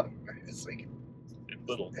 Oh, it's not. It's like it's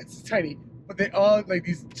little. It's tiny, but they are like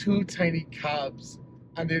these two tiny cabs,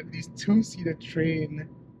 and they're these two-seater train,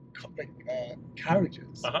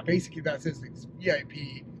 carriages. Basically, that's it. Like this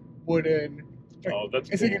VIP wooden. Oh, that's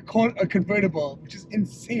it's cool. like a convertible, which is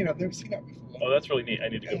insane. I've never seen that before. Oh, that's really neat. I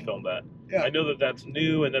need to go film that. Yeah. I know that's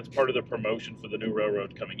new, and that's part of the promotion for the new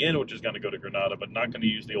railroad coming in, which is going to go to Granada, but not going to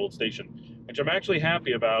use the old station, which I'm actually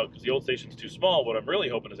happy about because the old station's too small. What I'm really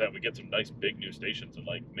hoping is that we get some nice big new stations and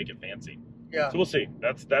like make it fancy. Yeah. So we'll see.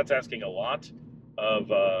 That's asking a lot of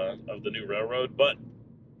the new railroad, but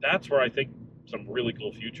that's where I think some really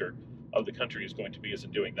cool future of the country is going to be, is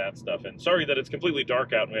in doing that stuff. And sorry that it's completely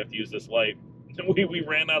dark out and we have to use this light. We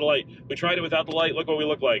ran out of light. We tried it without the light. Look what we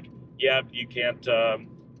look like. Yeah, you can't.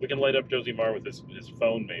 We can light up Josimar with his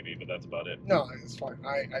phone maybe, but that's about it. No, it's fine.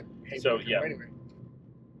 I hate so, yeah. Anyway.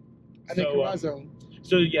 And then Carazo.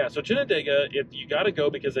 So Chinandega, you got to go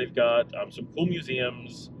because they've got some cool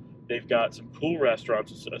museums. They've got some cool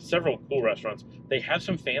restaurants, several cool restaurants. They have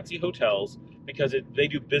some fancy hotels because they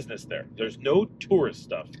do business there. There's no tourist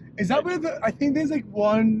stuff. Is that where I think there's like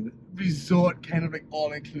one resort kind of like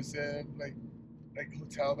all-inclusive, like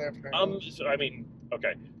hotel there? So I mean,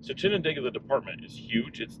 okay. So Chinandega, the department is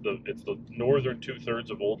huge. It's the northern 2/3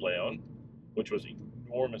 of Old Leon, which was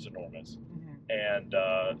enormous. Mm-hmm. And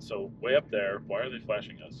so way up there, why are they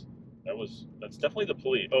flashing us? That's definitely the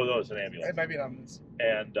police. Oh, no, it's an ambulance. It might be an ambulance.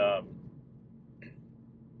 And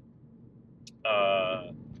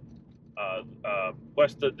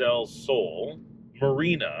Cuesta del Sol,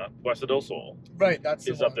 Marina, Cuesta del Sol. Right, that's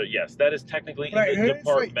is the up one. there. Yes, that is technically But I in the heard it's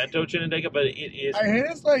like- Departamento Chinandega, but it is. I heard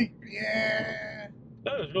it's like, yeah.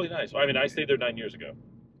 No, it was really nice. I mean, I stayed there 9 years ago,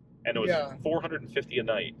 and it was Yeah. $450 a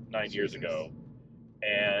night 9 years Jesus. ago,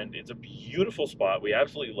 and it's a beautiful spot. We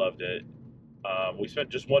absolutely loved it. We spent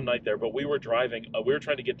just one night there, but we were driving. We were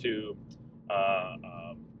trying to get to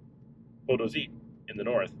Potosí in the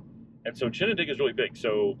north, and so Chinandega is really big.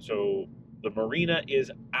 So the marina is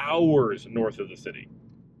hours north of the city.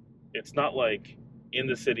 It's not like in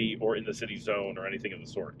the city or in the city zone or anything of the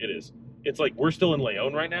sort. It's like we're still in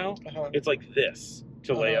León right now. It's like this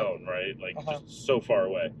to León, right? Like just so far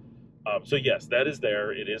away. So yes, that is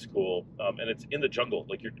there. It is cool, and it's in the jungle.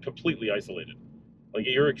 Like you're completely isolated. Like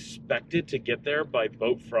you're expected to get there by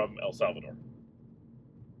boat from El Salvador.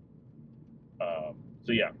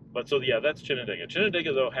 So yeah, that's Chinandega.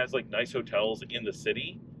 Chinandega though has like nice hotels in the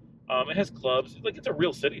city. It has clubs. Like it's a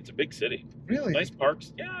real city. It's a big city. Really? Nice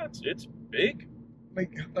parks. Yeah, it's big.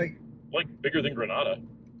 Like Bigger than Granada.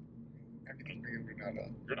 everything big in Granada.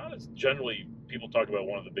 Granada's generally people talk about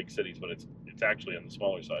one of the big cities, but it's actually on the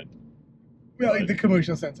smaller side. Well, in the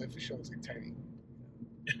commercial sense, for sure, it's like tiny.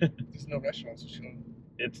 There's no restaurants for sure.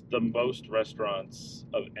 It's the most restaurants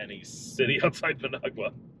of any city outside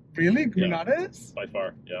Managua. Really? Granada is? By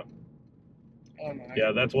far, yeah. Oh, no.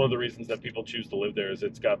 Yeah, that's one of the reasons that people choose to live there is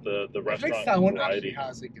it's got the I think restaurant San Juan variety. actually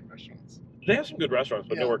has like good restaurants. They have some good restaurants,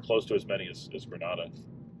 but Yeah. nowhere close to as many as Granada.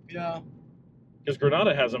 Yeah. Because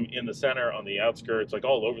Granada has them in the center, on the outskirts, like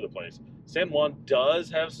all over the place. San Juan does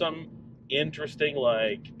have some interesting,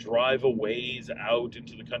 like, drive-aways out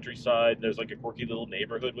into the countryside. There's like a quirky little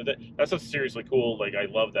neighborhood with it. That's what's seriously cool. Like, I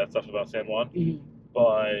love that stuff about San Juan. Mm-hmm.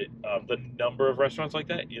 But the number of restaurants like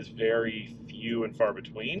that is very few and far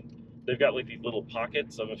between. They've got like these little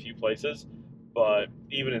pockets of a few places, but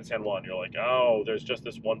even in San Juan, you're like, oh, there's just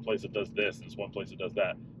this one place that does this, and this one place that does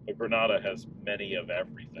that. But Granada has many of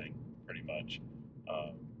everything, pretty much.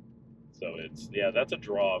 So that's a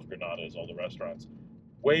draw of Granada is all the restaurants.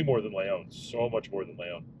 Way more than León, so much more than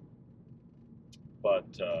León. But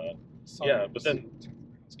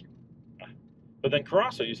but then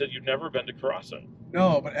Carazo, you said you've never been to Carazo.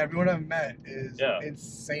 No, but everyone I've met is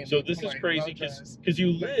insane. So this is crazy because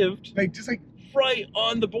you lived just like right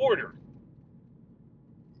on the border.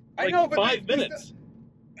 I know, but 5 minutes.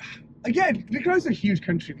 Again, Nicaragua's a huge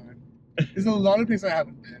country, man. There's a lot of places I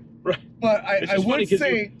haven't been. Right. But I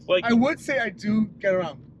would say I do get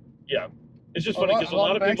around. Yeah. It's just funny because a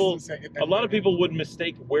lot of people would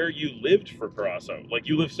mistake where you lived for Carazo. Like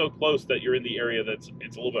you live so close that you're in the area it's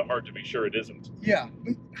a little bit hard to be sure it isn't. Yeah.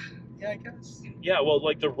 Yeah, I guess. Yeah, well,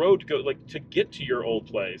 like the road to get to your old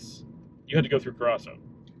place, you had to go through Carazo.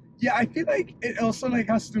 Yeah, I feel like it also like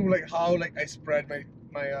has to do like how like I spread my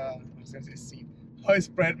how I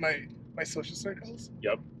spread my social circles.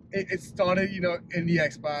 Yep. It started, in the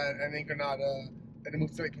expat and in Granada, then it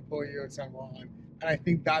moved to like Capollo and San Juan. And I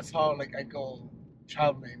think that's how like I go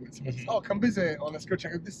traveling with someone says, oh, come visit, or let's go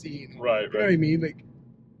check out the scene. Right, You know what I mean? Like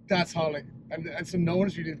that's how like and so no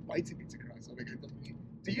one's really invited me to Carazo. Like I don't really.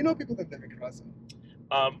 Do you know people that live in Carazo?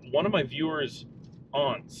 One of my viewers'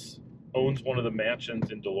 aunts owns one of the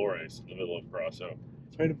mansions in Dolores, in the middle of Carazo.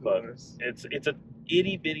 It's right of Dolores. It's a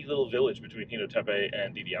itty bitty little village between Hinotepe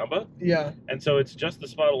and Didiamba. Yeah. And so it's just the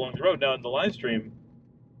spot along the road. Now in the live stream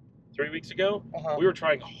 3 weeks ago, we were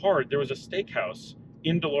trying hard. There was a steakhouse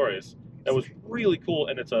in Dolores that was really cool,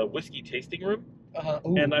 and it's a whiskey tasting room.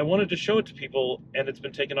 And I wanted to show it to people, and it's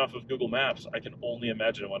been taken off of Google Maps. I can only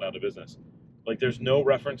imagine it went out of business. Like there's no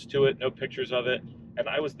reference to it, no pictures of it. And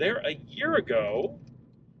I was there a year ago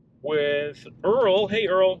with Earl. Hey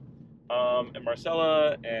Earl, and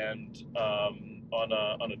Marcella, and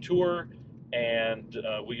on a tour. And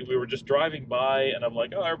we were just driving by, and I'm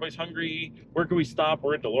like, oh, everybody's hungry. Where can we stop?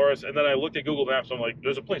 We're in Dolores. And then I looked at Google Maps. I'm like,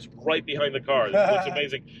 there's a place right behind the car. This looks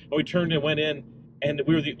amazing. And we turned and went in, and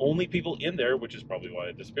we were the only people in there, which is probably why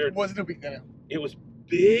it disappeared. Was it a big dinner? It was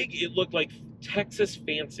big. It looked like Texas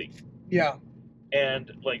fancy. Yeah.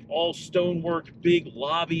 And like all stonework, big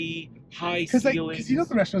lobby, high ceilings. Because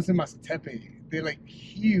the restaurants in Mazatepe, they're like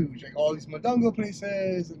huge, like all these Mondongo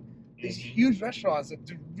places and these huge restaurants that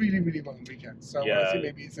do really, really well on weekends. So I want to say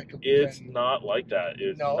maybe it's like a weekend. It's not like that.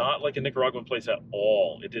 It's not like a Nicaraguan place at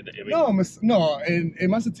all. It didn't. No. In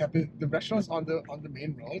Mazatepe, the restaurants on the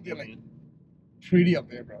main road, they're like pretty up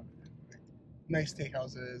there, bro. Nice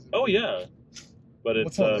steakhouses. Oh yeah. But it's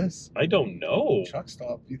What's all this? I don't know. Truck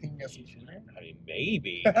stop. Do you think you can get some food here? I mean,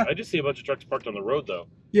 maybe. I just see a bunch of trucks parked on the road though.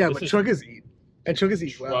 Yeah, This but is- truckers eat. And truckers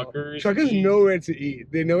eat well. Truckers Truckers eat. know where to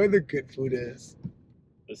eat. They know where the good food is.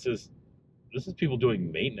 This is people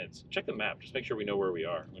doing maintenance. Check the map. Just make sure we know where we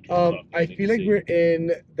are. Which one's up? I need feel to like see. we're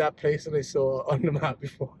in that place that I saw on the map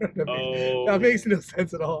before. Oh, That makes no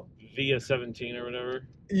sense at all. via 17 or whatever.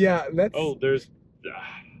 Yeah, let's. Oh, there's.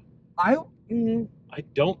 I. Mm, I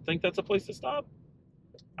don't think that's a place to stop.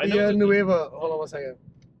 I know. that- Villanueva. Hold on one second.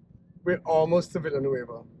 We're almost to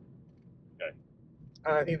Villanueva. Okay.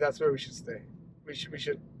 And I think that's where we should stay. We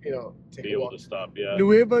should take Be a able walk. to stop. Yeah.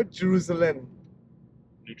 Nueva Jerusalem.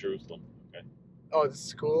 New Jerusalem. Okay. Oh, the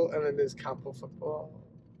school, and then there's Campo football.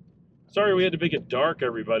 Sorry, we had to make it dark,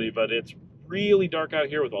 everybody, but it's really dark out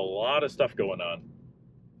here with a lot of stuff going on.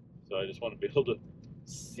 So I just want to be able to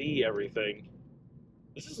see everything.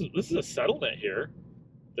 This is a settlement here.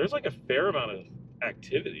 There's like a fair amount of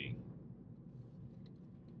activity.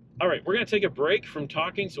 All right, we're going to take a break from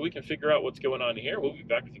talking so we can figure out what's going on here. We'll be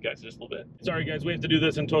back with you guys in just a little bit. Sorry, guys, we have to do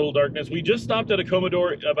this in total darkness. We just stopped at a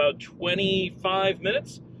Comodore about 25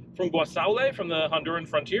 minutes from Guasaule, from the Honduran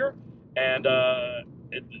frontier. And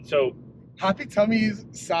so, Happy tummies,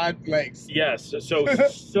 sad legs. yes,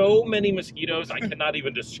 so many mosquitoes, I cannot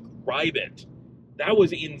even describe it. That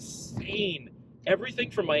was insane.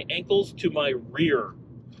 Everything from my ankles to my rear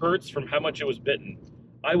hurts from how much it was bitten.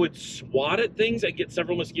 I would swat at things and get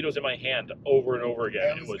several mosquitoes in my hand over and over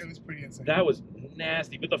again. Yeah, it was pretty insane. That was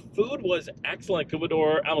nasty, but the food was excellent.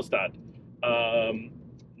 Commodore Amistad,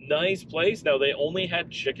 nice place. Now they only had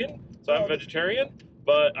chicken, so I'm vegetarian.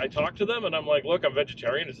 But I talked to them and I'm like, "Look, I'm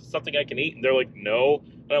vegetarian. Is this something I can eat?" And they're like, "No."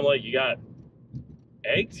 And I'm like, "You got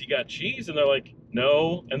eggs? You got cheese?" And they're like,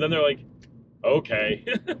 "No." And then they're like, "Okay."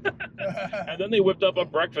 And then they whipped up a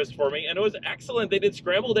breakfast for me, and it was excellent. They did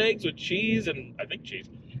scrambled eggs with cheese and I think cheese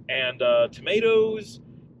and tomatoes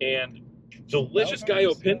and delicious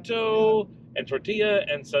gallo pinto and tortilla,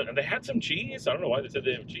 and they had some cheese. I don't know why they said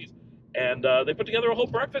they didn't have cheese. And they put together a whole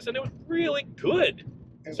breakfast, and it was really good.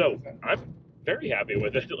 So I'm very happy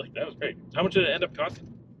with it. Like, that was great. How much did it end up costing?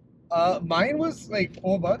 Mine was like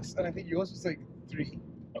 $4, and I think yours was like $3.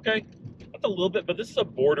 Okay, that's a little bit, but this is a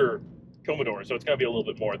border Commodore, so it's gonna be a little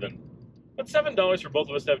bit more than. But $7 for both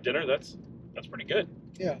of us to have dinner. That's pretty good.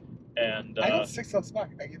 Yeah. And I got $6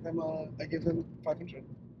 back. I gave them 500.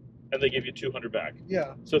 and they give you 200 back.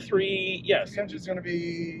 Yeah. So $3, yes. 300 is gonna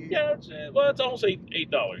be. Yeah, it's almost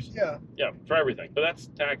 $8. Yeah. Yeah, for everything. But that's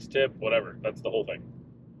tax, tip, whatever. That's the whole thing.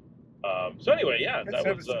 So anyway, yeah, Good that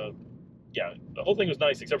service. was yeah, the whole thing was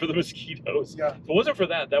nice except for the mosquitoes. Yeah. If it wasn't for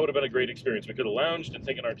that, that would have been a great experience. We could have lounged and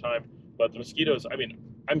taken our time, but the mosquitoes, I mean,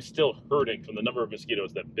 I'm still hurting from the number of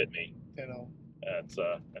mosquitoes that bit me. You know. That's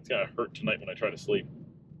gonna hurt tonight when I try to sleep.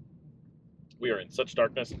 We are in such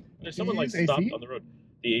darkness. And there's someone like use stopped AC? on the road.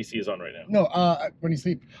 The AC is on right now. No. When you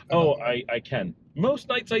sleep. Oh, I can. Most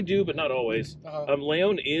nights I do, but not always. Uh,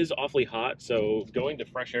 Leon is awfully hot, so going to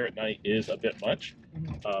fresh air at night is a bit much.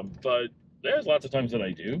 But there's lots of times that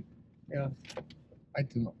I do. yeah. I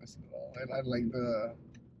do not miss it at all. I like the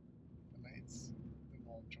nights. The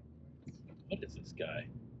long truck nights. What is this guy?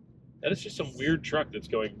 That is just some weird truck that's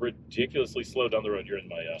going ridiculously slow down the road. You're in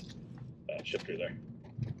my shifter there.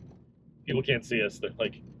 People can't see us. They're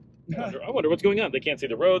like, I wonder what's going on. They can't see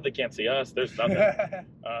the road. They can't see us. There's nothing.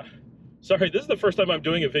 Sorry, this is the first time I'm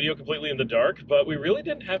doing a video completely in the dark, but we really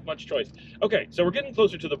didn't have much choice. Okay, so we're getting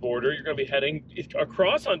closer to the border. You're going to be heading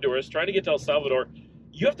across Honduras, trying to get to El Salvador.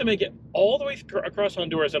 You have to make it all the way across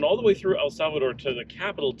Honduras and all the way through El Salvador to the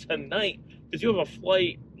capital tonight because you have a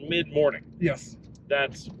flight mid-morning. Yes.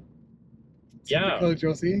 That's, yeah, Typical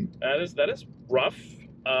Josie. that is rough.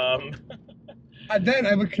 And then I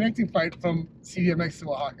have a connecting flight from CDMX to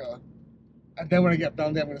Oaxaca. And then when I get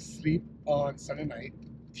down there, I'm going to sleep on Sunday night,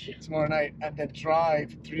 tomorrow night, and then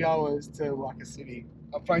drive 3 hours to Oaxaca City.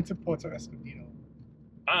 I'm flying to Puerto Escondido.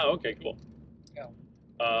 Okay, cool. Yeah.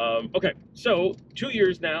 Okay, so 2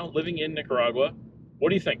 years now living in Nicaragua. What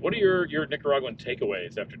do you think? What are your Nicaraguan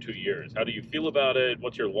takeaways after 2 years? How do you feel about it?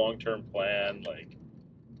 What's your long-term plan? Like,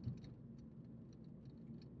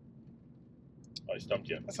 I stumped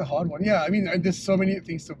you. That's a hard one. Yeah, I mean, there's so many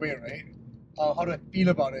things to weigh, right? How do I feel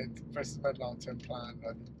about it versus my long-term plan?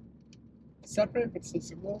 Separate but still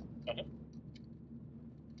similar. Uh-huh.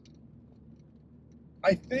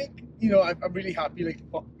 I think I'm really happy like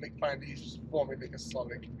finally forming like a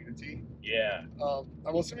solid community. Yeah.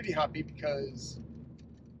 I'm also really happy because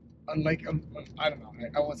unlike I don't know,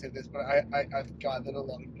 I won't say this, but I've gathered a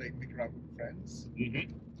lot of like Nicaraguan friends,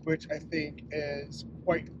 Mm-hmm. which I think is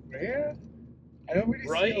quite rare. I don't really see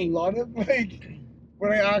Right. a lot of like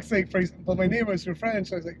when I asked, like, for example, my neighbors were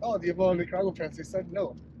French, I was like, oh, do you have all Nicaraguan friends? They said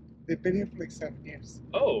no. They've been here for like 7 years.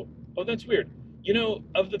 Oh, that's weird. You know,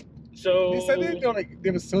 They said they're like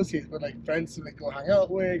they're associated with like friends who like go hang out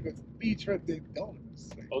with, go to the beach, but they don't.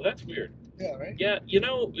 Like, oh, that's weird. yeah, right. Yeah, you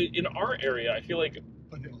know, in our area, I feel like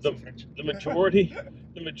But they're also French. the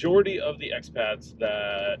majority of the expats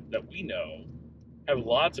that we know have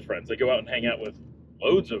lots of friends. They go out and hang out with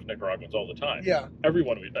loads of Nicaraguans all the time. Yeah.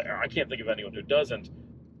 Everyone, I can't think of anyone who doesn't.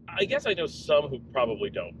 I guess I know some who probably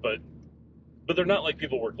don't, but they're not like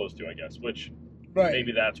people we're close to, I guess, which Right.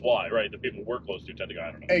 maybe that's why, right? The people we're close to tend to go,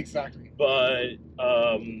 I don't know. Exactly.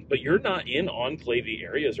 But you're not in enclave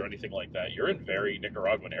areas or anything like that. You're in very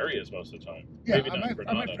Nicaraguan areas most of the time. Yeah, Maybe I not in my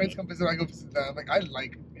Granada, friends but- come visit, I go visit them. Like, I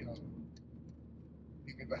like, you know,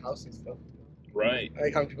 being in the house and stuff. Right. I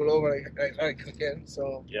like having people over, I cook in,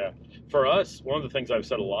 so. Yeah. For us, one of the things I've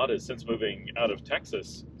said a lot is since moving out of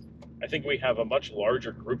Texas, I think we have a much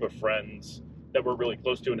larger group of friends that we're really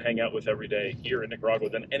close to and hang out with every day here in Nicaragua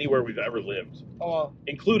than anywhere we've ever lived. Oh, wow.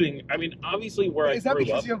 Including, I mean, obviously where I Is that grew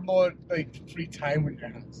because up, you have more, like, free time in your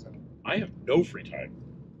house? So? I have no free time.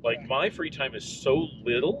 Like, Right. my free time is so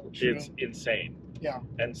little, True. it's insane. Yeah.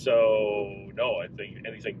 And so, no, I think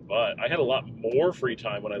anything but. I had a lot more free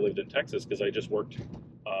time when I lived in Texas because I just worked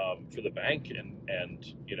for the bank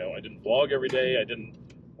and, you know, I didn't vlog every day. I didn't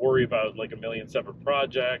worry about like a million separate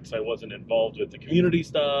projects. I wasn't involved with the community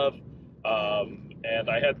stuff. And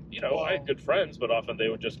I had, you know, I had good friends, but often they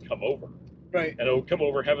would just come over. Right. And I would come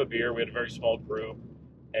over, have a beer. We had a very small group.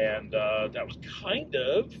 And that was kind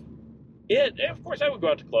of it. And of course, I would go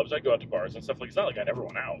out to clubs. I'd go out to bars and stuff. Like, it's not like I never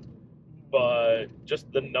went out. But just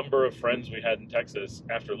the number of friends we had in Texas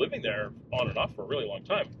after living there on and off for a really long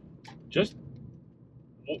time just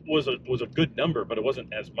was a good number, but it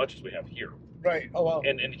wasn't as much as we have here. Right. Oh, wow.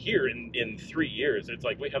 And here in 3 years, it's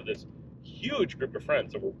like we have this huge group of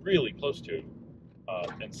friends that we're really close to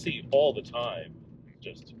and see all the time.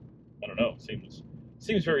 Just, I don't know,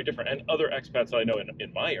 seems very different. And other expats that I know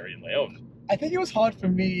in my area, in Leon. I think it was hard for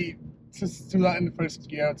me to do that in the first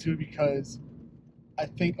year or two because I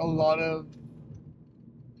think a lot of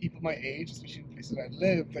people my age, especially in places I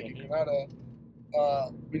lived, like in Granada,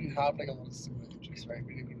 we didn't have like a lot of similar interests, right?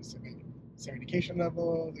 We didn't go to same education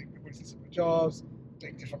level, like we worked in similar jobs,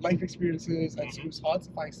 like different life experiences, and so it was hard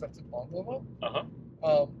to find stuff to bond over.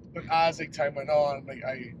 But as like time went on, like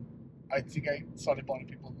I think I started bonding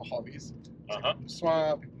people with my hobbies. So people who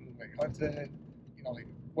swam, people who like hunted, you know, like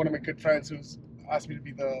one of my good friends who's asked me to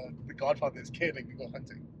be the godfather of his kid, like we go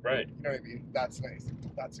hunting. Right. You know what I mean? That's nice.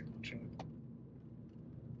 That's a good trip.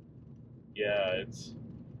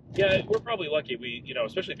 Yeah, we're probably lucky. We, you know,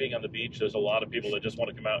 especially being on the beach, there's a lot of people that just want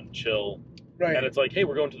to come out and chill. Right. And it's like, hey,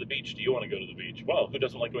 we're going to the beach. Do you want to go to the beach? Well, who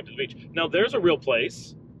doesn't like going to the beach? Now, there's a real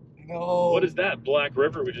place. No. What is that? Black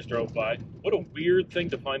River we just drove by. What a weird thing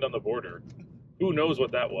to find on the border. Who knows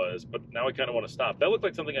what that was, but now I kind of want to stop. That looked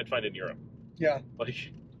like something I'd find in Europe. Yeah. Like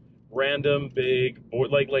random big, or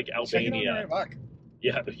like Check it out Albania. when you're back.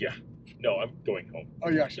 Yeah. No, I'm going home. Oh,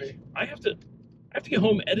 you actually? I have to get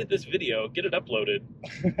home, edit this video, get it uploaded.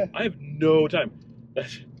 I have no time.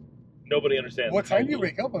 Nobody understands. What time do you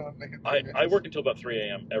wake up on? Like, I work until about 3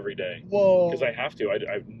 a.m. every day. Whoa. Because I have to.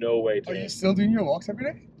 I have no way to. Are you still doing your walks every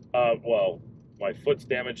day? Well, my foot's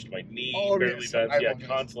damaged, my knee barely bends. Yeah,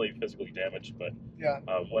 constantly physically damaged, but yeah,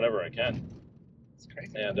 whenever I can. It's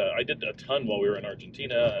crazy. And I did a ton while we were in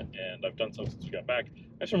Argentina, and I've done some since we got back. I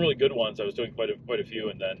have some really good ones. I was doing quite a few,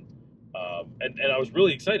 and then and I was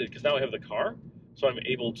really excited because now I have the car, so I'm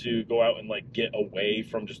able to go out and like get away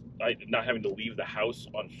from just not having to leave the house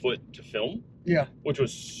on foot to film. Yeah. Which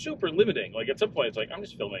was super limiting. Like at some point, it's like I'm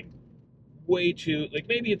just filming way too, like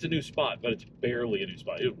maybe it's a new spot, but it's barely a new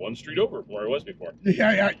spot. It was one street over from where I was before.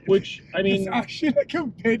 Yeah. Which, I mean... It's actually like a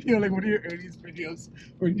video, like one of your earliest videos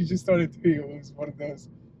when you just started doing it. It was one of those.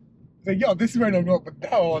 It's like, yo, this is where I'm going, but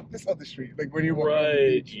now on this other street, like when you're walking on the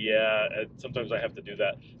Right, beach. yeah. And sometimes I have to do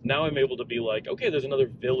that. Now I'm able to be like, okay, there's another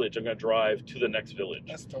village. I'm going to drive to the next village.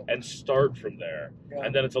 That's dope. And start from there. Yeah.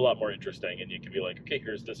 And then it's a lot more interesting. And you can be like, okay,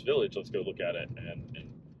 here's this village. Let's go look at it.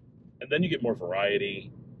 And then you get more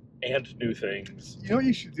variety and new things. You know what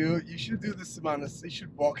you should do? You should do the Semana. You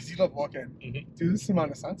should walk, because you love walking. Mm-hmm. Do the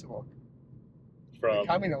Semana Santa walk. From...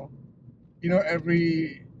 Camino. You know,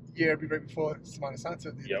 every year, right before Semana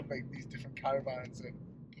Santa, they Yep. do like these different caravans and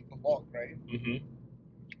people walk, right? Mm-hmm.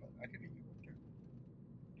 I think you walk there.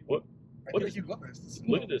 What? I What feel is- like you'd love this.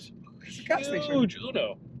 Look at this. It's a gas station. Huge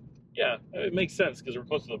Uno. Yeah, it makes sense because we're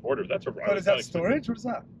close to the border. That's where What is that, storage? What is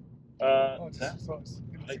that? Oh, it's that- just storage.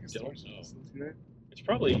 It's I like a storage don't know. facility, right? It's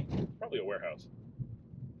probably a warehouse.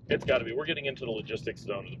 It's got to be. We're getting into the logistics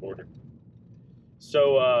zone of the border.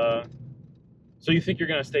 So you think you're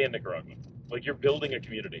gonna stay in Nicaragua? Like you're building a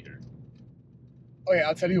community here? Okay,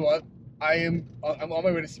 I'll tell you what. I'm on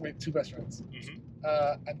my way to see my two best friends.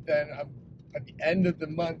 And then at the end of the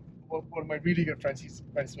month, one of my really good friends, he's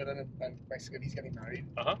Venezuelan and Mexican, he's getting married.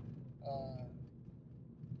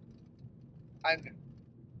 And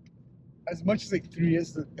as much as like 3 years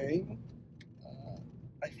is the thing,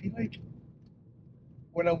 I feel like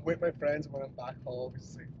when I'm with my friends, when I'm back home,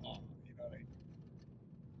 it's like, oh, you know,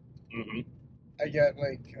 like, I get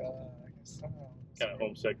like, I guess, I don't know. Kind of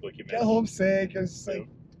homesick, like you Get mentioned. homesick. It's just like,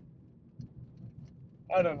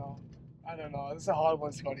 I don't know. It's a hard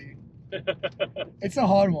one, Scotty. It's a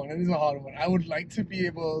hard one. It is a hard one. I would like to be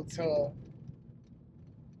able to.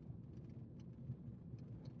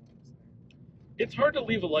 It's hard to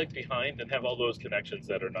leave a life behind and have all those connections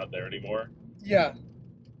that are not there anymore. Yeah.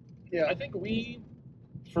 I think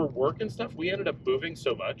for work and stuff, we ended up moving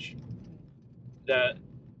so much that,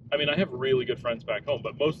 I mean, I have really good friends back home,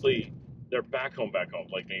 but mostly they're back home,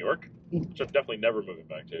 like New York, which I'm definitely never moving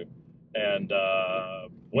back to. And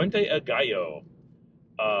Puente El Gallo,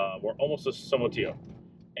 we're almost a Somotillo.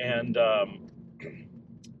 And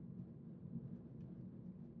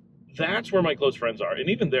that's where my close friends are. And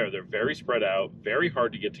even there, they're very spread out, very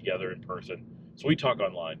hard to get together in person. So we talk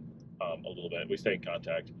online a little bit. We stay in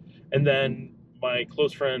contact. And then my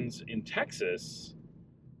close friends in Texas,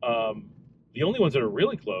 the only ones that are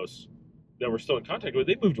really close that we're still in contact with,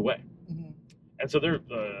 they moved away. And so they're,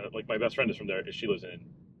 like my best friend is from there. She lives in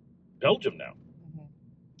Belgium now.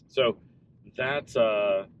 So that's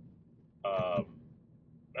like,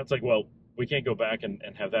 well, we can't go back and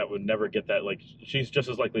have that. Would never get that. Like, she's just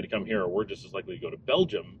as likely to come here, or we're just as likely to go to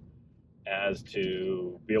Belgium as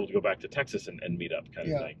to be able to go back to Texas and meet up,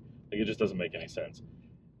 kind of thing. Like, it just doesn't make any sense.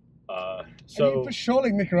 I mean, for sure,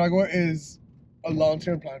 like Nicaragua is a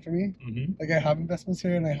long-term plan for me. Like, I have investments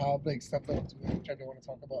here, and I have like stuff that I'm doing, which I don't want to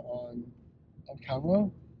talk about on camera.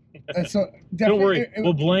 And so don't worry,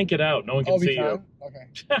 we'll blank it out. No one can see you. Okay.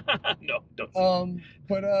 No, don't.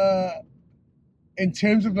 But in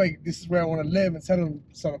terms of like, this is where I want to live and start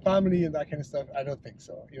a family and that kind of stuff, I don't think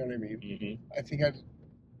so. You know what I mean? I think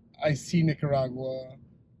I see Nicaragua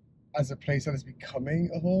as a place that is becoming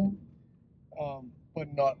a home, but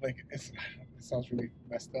not like it sounds really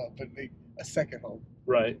messed up, but like a second home.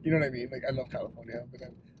 Right. You know what I mean? Like, I love California, but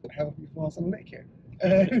then I have a beautiful house on the lake here.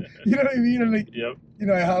 You know what I mean? And like, you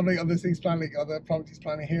know, I have like other things planned, like other properties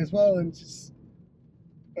planning here as well, and just,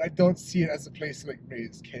 but I don't see it as a place to like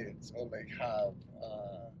raise kids or like have,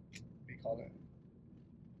 what do you call it?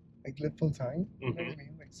 Like live full time. You know what I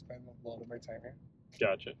mean? Like spend a lot of my time here.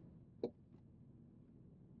 Gotcha. I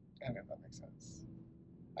don't know if that makes sense.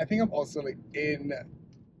 I think I'm also like in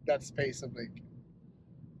that space of like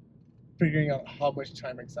figuring out how much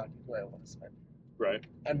time exactly do I want to spend. Right.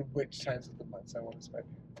 And which times of the months I want to spend.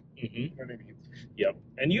 You know what I mean? Yep.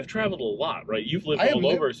 And you've traveled a lot, right? You've lived all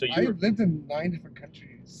over. So I've lived in 9 different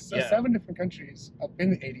countries. 7 different countries. I've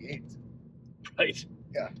been to 88. Right.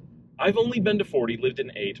 Yeah. I've only been to 40, lived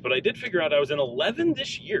in 8, but I did figure out I was in 11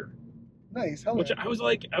 this year. Nice. Which I was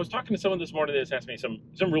talking to someone this morning that asked me some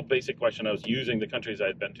real basic question. I was using the countries I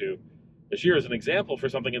had been to this year as an example for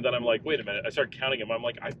something, and then I'm like, wait a minute. I started counting them. I'm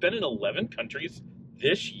like, I've been in 11 countries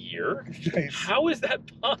this year? Nice. How is that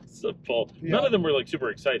possible? None of them were like super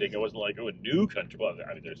exciting. It wasn't like, oh, a new country. Well,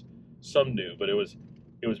 I mean, there's some new, but it was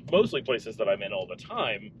mostly places that I'm in all the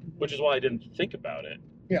time, which is why I didn't think about it.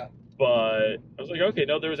 Yeah. But I was like, okay,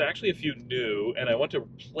 no, there was actually a few new, and I went to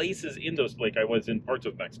places in those, like I was in parts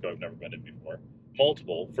of Mexico I've never been in before,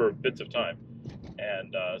 multiple for bits of time,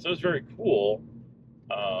 and so it was very cool.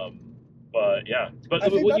 But yeah, but I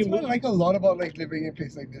think that's what I like a lot about like living in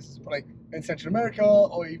places like this, like in Central America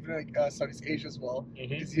or even like Southeast Asia as well,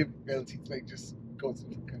 is the ability to like just go to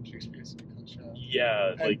different countries, experience different culture.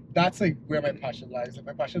 Yeah, and like that's like where my passion lies. Like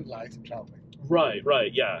my passion lies in traveling.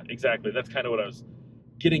 Right, yeah, exactly. That's kind of what I was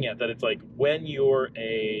getting at. That it's like when you're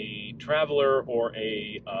a traveler or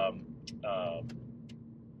a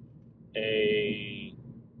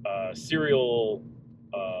serial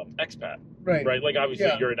expat. Right. Like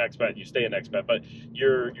obviously you're an expat, you stay an expat, but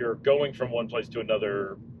you're going from one place to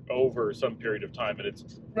another over some period of time, and it's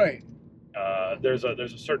there's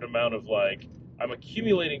a certain amount of like, I'm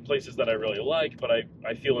accumulating places that I really like, but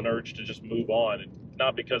I feel an urge to just move on, and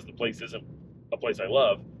not because the place isn't a place I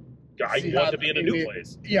love. I want to be in a new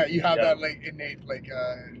place. Yeah, you have that like innate like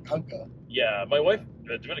hunger. Yeah, my wife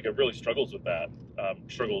Dominica really struggles with that.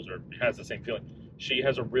 Struggles or has the same feeling. She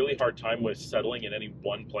has a really hard time with settling in any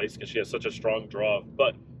one place because she has such a strong draw.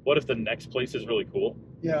 But what if the next place is really cool?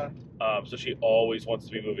 Yeah. So she always wants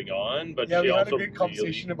to be moving on, but Yeah, she we had also a great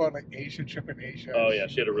conversation about like Asia, trip in Asia. Oh yeah,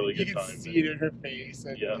 she had a really You good can time. see it in her face,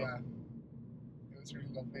 and Yeah. yeah, it was really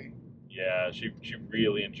lovely. Yeah, she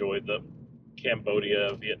really enjoyed the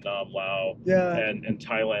Cambodia, Vietnam, Laos, Yeah. and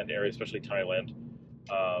Thailand area, especially Thailand.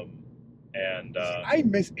 I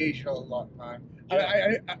miss Asia a lot, man.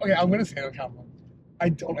 Yeah. Okay, I'm gonna say it on camera. I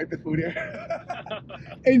don't like the food here.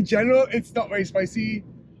 In general, it's not very spicy.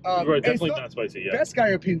 Right, definitely it's not spicy. Yeah. best guy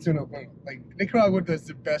opinion to know. Like Nicaragua does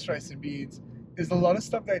the best rice and beans. There's a lot of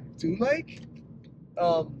stuff that I do like,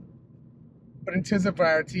 but in terms of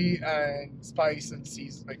variety and spice and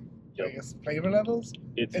season, like I guess flavor levels,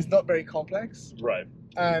 it's not very complex. Right.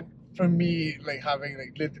 And for me, like having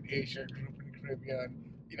like lived in Asia, grew up in the Caribbean,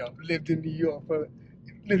 you know, lived in New York, but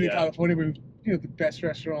lived in California with the best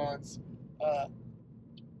restaurants. Yeah,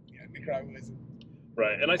 Nicaragua is.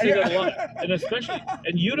 Right, and I say that a lot, and especially,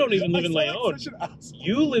 and you don't even live in Leon.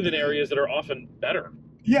 You live in areas that are often better.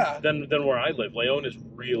 Yeah. Than where I live. Leon is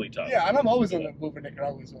really tough. Yeah, and I'm always on the move in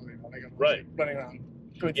Nicaragua, so like I'm running around,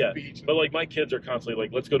 going to the beach. But like my kids are constantly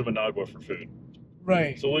like, let's go to Managua for food.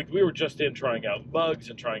 Right. So like we were just in trying out mugs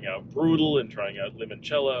and trying out brutal and trying out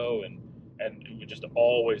limoncello and we're just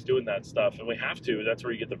always doing that stuff, and we have to. That's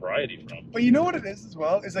where you get the variety from. But you know what it is as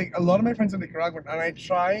well? Is like a lot of my friends are Nicaraguan, and I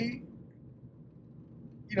try.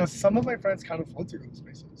 You know, some of my friends can't afford to go to those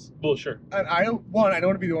places. Well, sure. And I don't want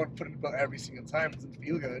to be the one putting the bill every single time. It doesn't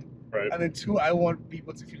feel good. Right. And then two, I want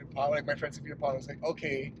people to feel empowered, like my friends to feel empowered. It's like,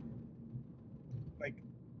 okay, like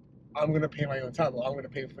I'm gonna pay my own tab. I'm gonna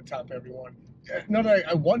pay for tab for everyone. Not that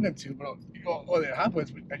I want them to, but it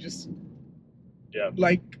happens. But I just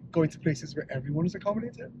like going to places where everyone is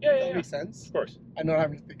accommodated. Yeah, that makes sense. Of course. And not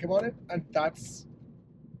having to think about it, and that's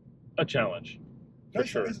a challenge for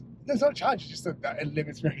sure. There's not a challenge, it's just that it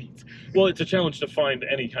limits very. Well, it's a challenge to find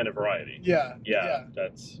any kind of variety. Yeah.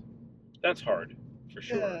 That's hard for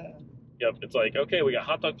sure. Yeah. Yep, it's like, okay, we got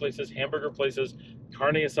hot dog places, hamburger places,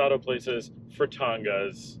 carne asado places,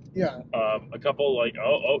 fritangas. Yeah. A couple like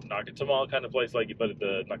Nakatamal kind of place, like, but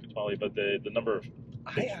the Nakatamale, but the number of.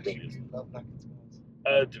 I actually really love Nakatamales.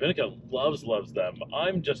 Dominica loves them.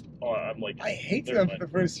 I'm like. I hate them for the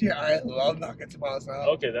first year. I love Nakatamales now.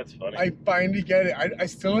 Okay, that's funny. I finally get it. I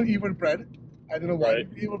still don't eat with bread. I don't know why you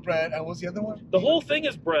eat with bread. And what's the other one? The whole thing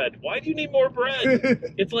is bread. Why do you need more bread?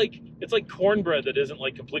 It's like cornbread that isn't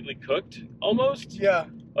like completely cooked, almost. Yeah.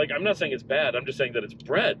 Like, I'm not saying it's bad. I'm just saying that it's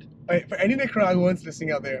bread. Right, for any Nicaraguans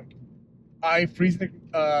listening out there, I freeze my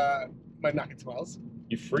Nakatamales.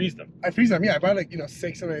 You freeze them? I freeze them. Yeah, I buy like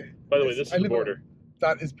 6 of it. By the way, this is the border.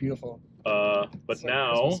 That is beautiful. But so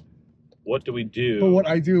now, Christmas. What do we do? But what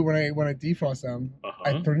I do when I defrost them,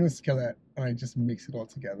 I throw it in a skillet and I just mix it all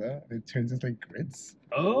together. And it turns into like grits.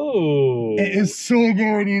 Oh. It is so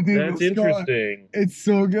good, you do. That's interesting. It's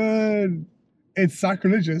so good. It's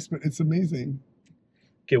sacrilegious, but it's amazing.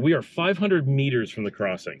 Okay, we are 500 meters from the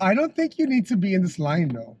crossing. I don't think you need to be in this line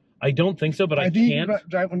though. I don't think so, but I think can't. You can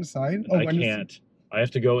drive on the side. I can't. I have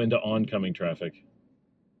to go into oncoming traffic.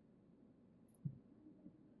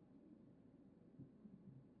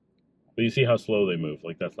 But you see how slow they move.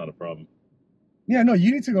 Like, that's not a problem. Yeah, no,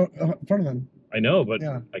 you need to go in front of them. I know, but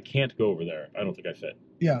I can't go over there. I don't think I fit.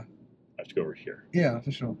 Yeah. I have to go over here. Yeah,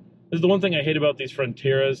 for sure. This is the one thing I hate about these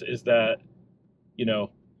fronteras is that,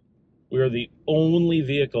 we are the only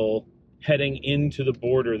vehicle heading into the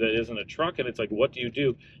border that isn't a truck. And it's like, what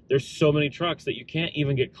do? There's so many trucks that you can't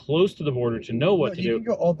even get close to the border to know what to do. You can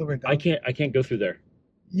go all the way down. I can't go through there.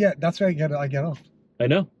 Yeah, that's where I get off. I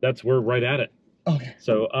know. We're right at it. Okay.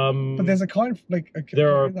 So, but there's a car,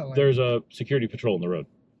 there's a security patrol on the road.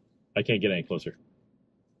 I can't get any closer.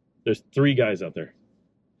 There's 3 guys out there.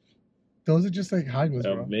 Those are just like hagglers,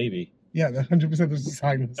 bro. Maybe. Yeah, 100% those are just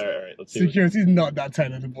hagglers. All right, let's see. Security's not that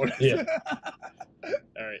tight at the border. Yeah.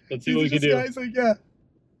 All right, let's see what we can do. Guys like, yeah.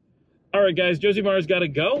 All right, guys, Josimar's got to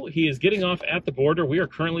go. He is getting off at the border. We are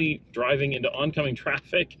currently driving into oncoming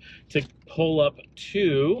traffic to pull up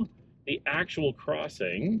to the actual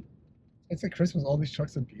crossing. It's like Christmas. All these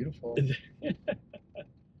trucks are beautiful. Yeah.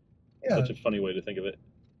 Such a funny way to think of it.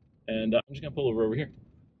 And I'm just going to pull over here.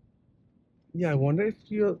 Yeah, I wonder if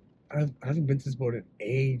I haven't been to this boat in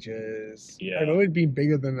ages. Yeah. I know it'd be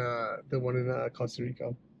bigger than the one in Costa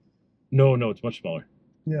Rica. No, it's much smaller.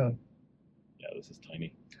 Yeah. Yeah, this is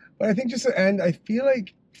tiny. But I think just to end, I feel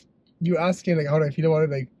like you asking like how do I feel about it,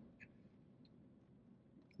 like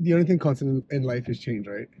the only thing constant in life is change,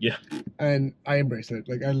 right? Yeah. And I embrace it.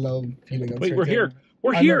 Like I love feeling uncertain. Wait, we're here.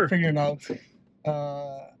 We're I here. love figuring out.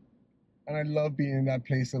 And I love being in that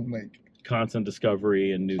place of like constant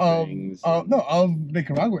discovery and new Of things. no, of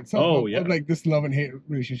Nicaragua itself. Oh, of, yeah. of like this love and hate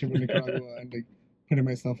relationship with Nicaragua and like putting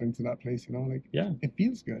myself into that place, you know, like Yeah. it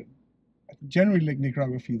feels good. Generally, like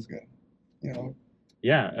Nicaragua feels good, you know.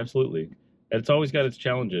 Yeah, absolutely. And it's always got its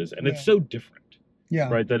challenges, and it's Yeah. so different, Yeah.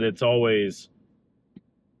 right? That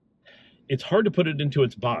it's hard to put it into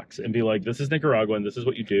its box and be like, this is Nicaragua, and this is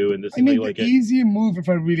what you do, and this I is how mean, you the like it. easy move if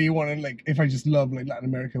I really want to, like, if I just love like Latin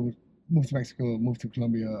America, would move to Mexico, move to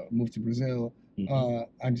Colombia, move to Brazil, Mhm.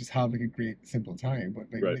 and just have like a great simple time. But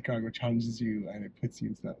like Right. Nicaragua challenges you and it puts you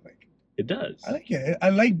into that like. It does. I like it. I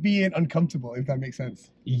like being uncomfortable, if that makes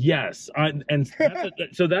sense. Yes,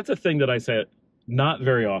 so that's a thing that I say not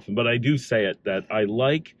very often, but I do say it that I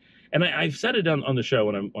like, and I've said it on the show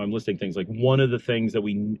when I'm listing things. Like one of the things that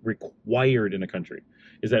we required in a country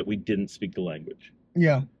is that we didn't speak the language.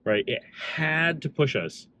 Yeah. Right. It had to push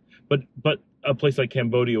us, but a place like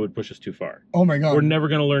Cambodia would push us too far. Oh my God. We're never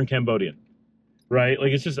going to learn Cambodian. Right.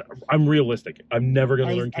 Like it's just I'm realistic. I'm never going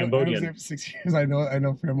to learn Cambodian. I was there for 6 years. I know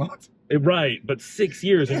a fair amount. Right, but 6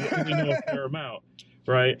 years and you only know a fair amount,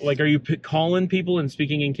 right? Like, are you calling people and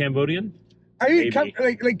speaking in Cambodian? I mean, Maybe.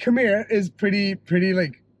 like Khmer is pretty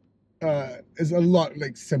like is a lot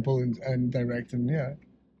like simple and direct, and yeah,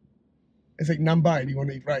 it's like Nambai. Do you want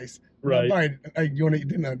to eat rice? Right. Nambai, like, you want to eat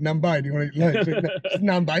dinner? Nambai, do you want to eat lunch? Like, it's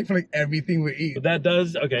Nambai for like everything we eat. But that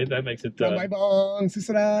does that makes it. Nambai bong,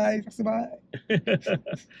 susarai,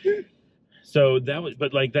 So that was,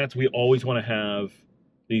 but like we always want to have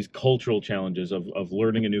these cultural challenges of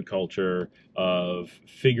learning a new culture, of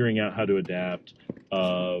figuring out how to adapt,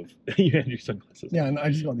 of you had your sunglasses. Yeah, and I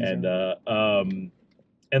just got these.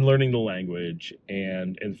 And learning the language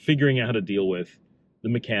and figuring out how to deal with the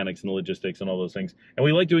mechanics and the logistics and all those things. And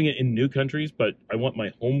we like doing it in new countries, but I want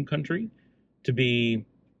my home country to be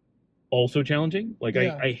also challenging. Like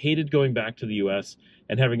Yeah. I hated going back to the US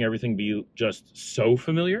and having everything be just so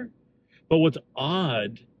familiar. But what's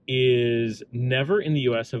odd is never in the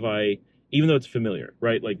US have I, even though it's familiar,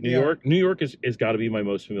 right? Like New York is got to be my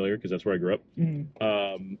most familiar because that's where I grew up.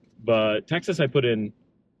 Mhm. But Texas, I put in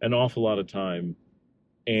an awful lot of time,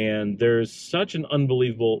 and there's such an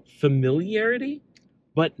unbelievable familiarity,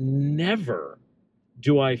 but never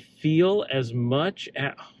do I feel as much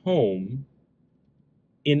at home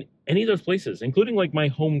in any of those places, including like my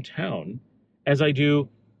hometown, as I do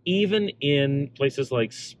even in places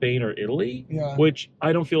like Spain or Italy, Yeah. which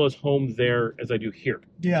I don't feel as home there as I do here.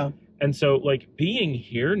 Yeah. And so like being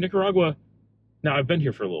here, Nicaragua, now I've been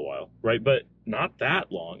here for a little while, right? But not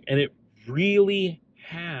that long. And it really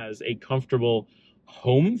has a comfortable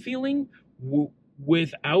home feeling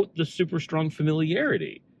without the super strong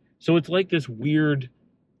familiarity. So it's like this weird,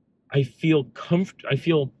 I feel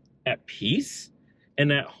at peace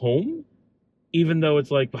and at home, even though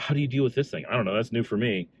it's like, but how do you deal with this thing? I don't know. That's new for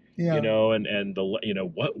me. Yeah. You know, and the, you know,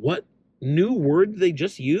 what new word they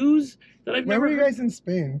just use that I've Where never were you heard? guys in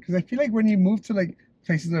Spain? Because I feel like when you move to like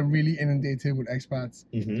places that are really inundated with expats,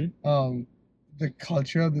 the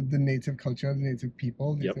culture, the native culture, the native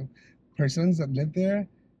people, the native persons that live there,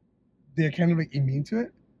 they're kind of like immune to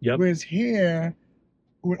it. Yep. Whereas here,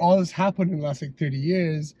 with all this happened in the last like 30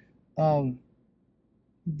 years,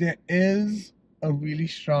 there is a really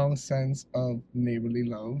strong sense of neighborly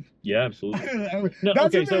love. Yeah, absolutely. No,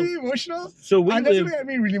 That's okay, really emotional. So we And that's live. what I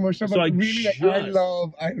mean, really emotional. So But I really, like,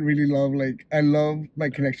 I really love, like, I love my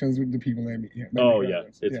connections with the people that I meet here. Oh yeah,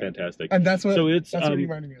 it's fantastic. And that's what. So it's that's what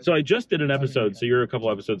reminded me of. so I just did an episode, so you're a couple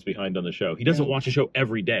episodes behind on the show. He doesn't watch the show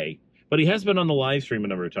every day, but he has been on the live stream a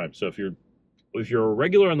number of times. So if you're a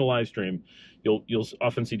regular on the live stream, you'll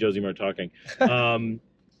often see Josimar talking.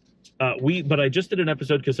 But I just did an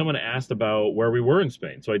episode because someone asked about where we were in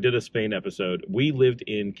Spain. So I did a Spain episode. We lived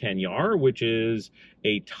in Cañar, which is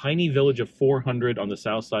a tiny village of 400 on the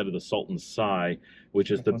south side of the Sultan Sai, which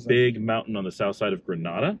is the big mountain on the south side of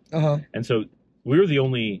Granada. And so we were the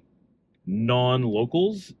only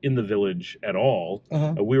non-locals in the village at all.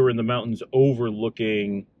 We were in the mountains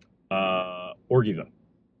overlooking Orgiva,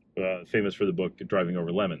 famous for the book Driving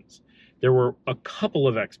Over Lemons. There were a couple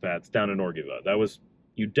of expats down in Orgiva.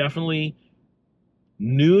 You definitely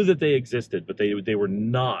knew that they existed, but they were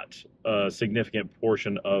not a significant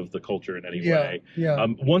portion of the culture in any way. Yeah.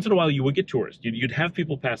 Once in a while, you would get tourists. You'd have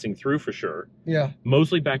people passing through for sure. Yeah.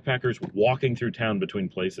 Mostly backpackers walking through town between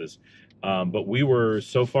places. But we were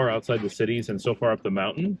so far outside the cities and so far up the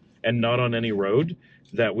mountain and not on any road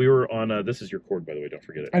that we were on this is your cord, by the way, don't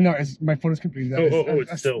forget it. I know, my phone is completely dead.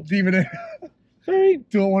 It's still. Leave it in. Sorry.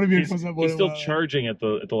 Don't want to be He's still charging at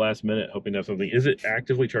the last minute, hoping to have something. Is it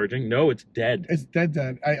actively charging? No, it's dead. It's dead.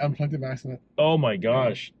 I unplugged it by accident. Oh my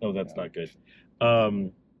gosh. Oh, that's not good.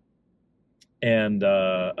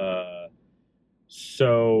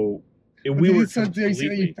 So we Did were you say that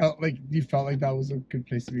completely. you felt like that was a good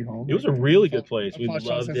place to be home? It was a Like, really you good felt place. a We partial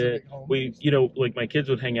loved sense of, it. like, home? We, like my kids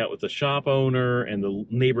would hang out with the shop owner and the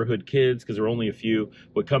neighborhood kids because there were only a few.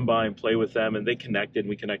 Would come by and play with them, and they connected.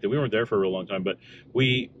 We connected. We weren't there for a real long time, but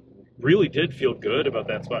we really did feel good about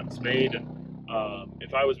that spot in Spain. And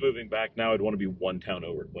if I was moving back now, I'd want to be one town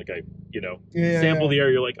over. Like sample the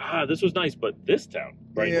area. You're like, this was nice, but this town,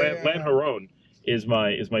 right? Lanjaron is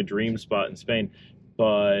my dream spot in Spain,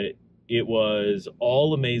 but it was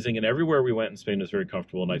all amazing, and everywhere we went in Spain was very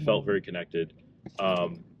comfortable, and I felt very connected.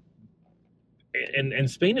 And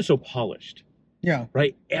Spain is so polished. Yeah.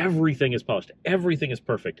 Right? Everything is polished. Everything is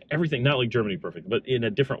perfect. Everything, not like Germany perfect, but in a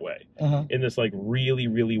different way. In this like really,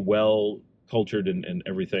 really well cultured and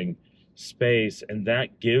everything space, and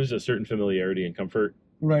that gives a certain familiarity and comfort.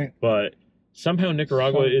 Right. But somehow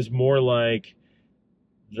Nicaragua is more like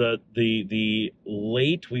the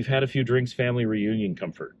late we've had a few drinks family reunion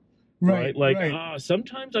comfort. Right. Like,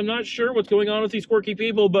 sometimes I'm not sure what's going on with these quirky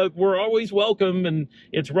people, but we're always welcome, and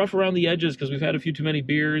it's rough around the edges because we've had a few too many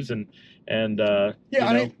beers and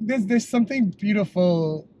there's something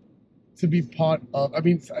beautiful to be part of. I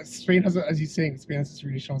mean, Spain has, as you're saying, Spain has this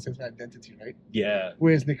really strong sense of identity, right? Yeah.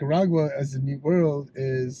 Whereas Nicaragua, as a new world,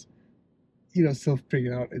 is, still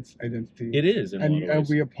figuring out its identity. It is, and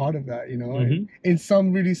we are part of that, in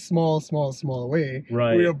some really small way.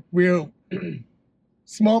 Right. We're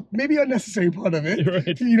small, maybe unnecessary part of it.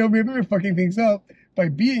 Right. Maybe we're fucking things up by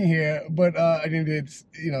being here, but I think it's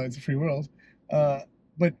it's a free world.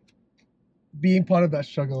 But being part of that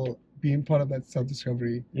struggle, being part of that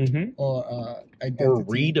self-discovery, or identity, or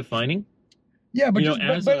redefining. Yeah, but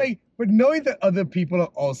but knowing that other people are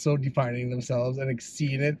also defining themselves and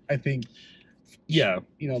exceeding it, I think. Yeah.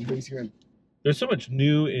 Brings you in. There's so much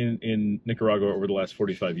new in Nicaragua over the last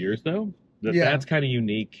 45 years, though. That's kind of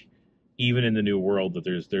unique. Even in the new world, that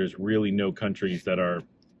there's really no countries that are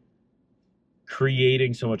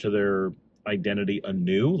creating so much of their identity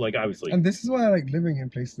anew. Like, obviously, and this is why I like living in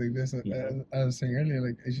places like this. I was saying earlier,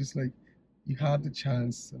 like, it's just like you have the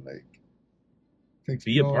chance to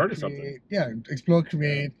explore, be a part of create, something. Yeah, explore,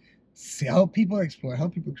 create, see how people explore, how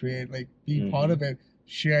people create, like be part of it,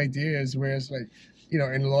 share ideas. Whereas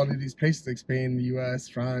in a lot of these places like Spain, the US,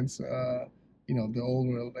 France, the old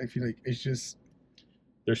world, I feel like it's just.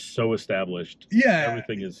 They're so established. Yeah.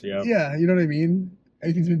 Everything is, Yeah, you know what I mean?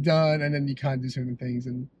 Everything's been done, and then you can't do certain things.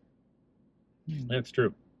 And that's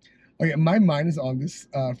true. Okay, my mind is on this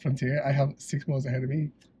frontier. I have 6 miles ahead of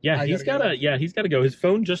me. Yeah, he's got to go. His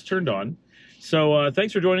phone just turned on. So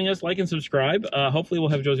thanks for joining us. Like and subscribe. Hopefully we'll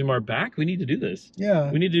have Josimar back. We need to do this.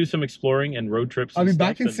 Yeah. We need to do some exploring and road trips. I'll be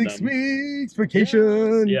back in 6 weeks.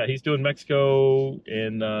 Vacation. Yeah, he's doing Mexico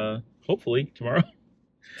in hopefully tomorrow.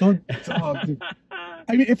 Don't dude.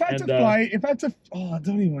 I mean, if I had to fly,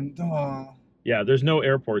 don't even. Yeah, there's no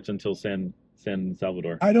airports until San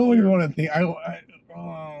Salvador. I don't even want to think.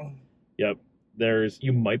 Yep.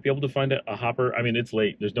 You might be able to find a hopper. I mean, it's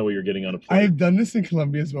late. There's no way you're getting on a plane. I've done this in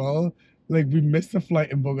Colombia as well. Like, we missed the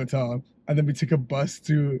flight in Bogota, and then we took a bus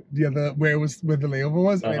to the other where the layover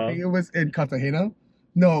was. And I think it was in Cartagena.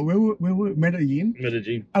 No, where were Medellin?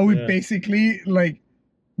 And we basically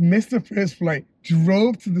missed the first flight,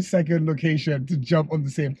 drove to the second location to jump on the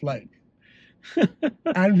same flight.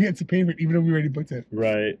 And we had to pay for it, even though we already booked it.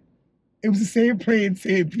 Right. It was the same plane,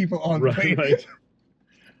 same people on the plane. Right.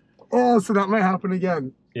 Oh, so that might happen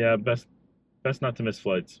again. Yeah, best not to miss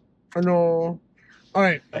flights. I know. All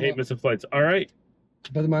right. I hate missing flights. All right.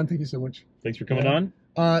 Brother man, thank you so much. Thanks for coming on.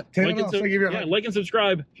 Like and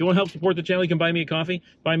subscribe. If you want to help support the channel, you can buy me a coffee.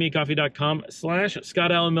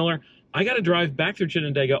 buymeacoffee.com/Scott Allen Miller. I got to drive back through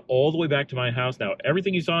Chinandega all the way back to my house. Now,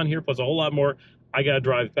 everything you saw in here, plus a whole lot more, I got to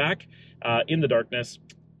drive back in the darkness.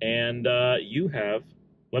 And let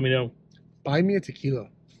me know. Buy me a tequila.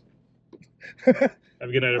 Have a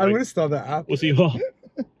good night, everybody. I'm going to start that app. We'll see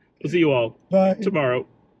you all. Bye. Tomorrow.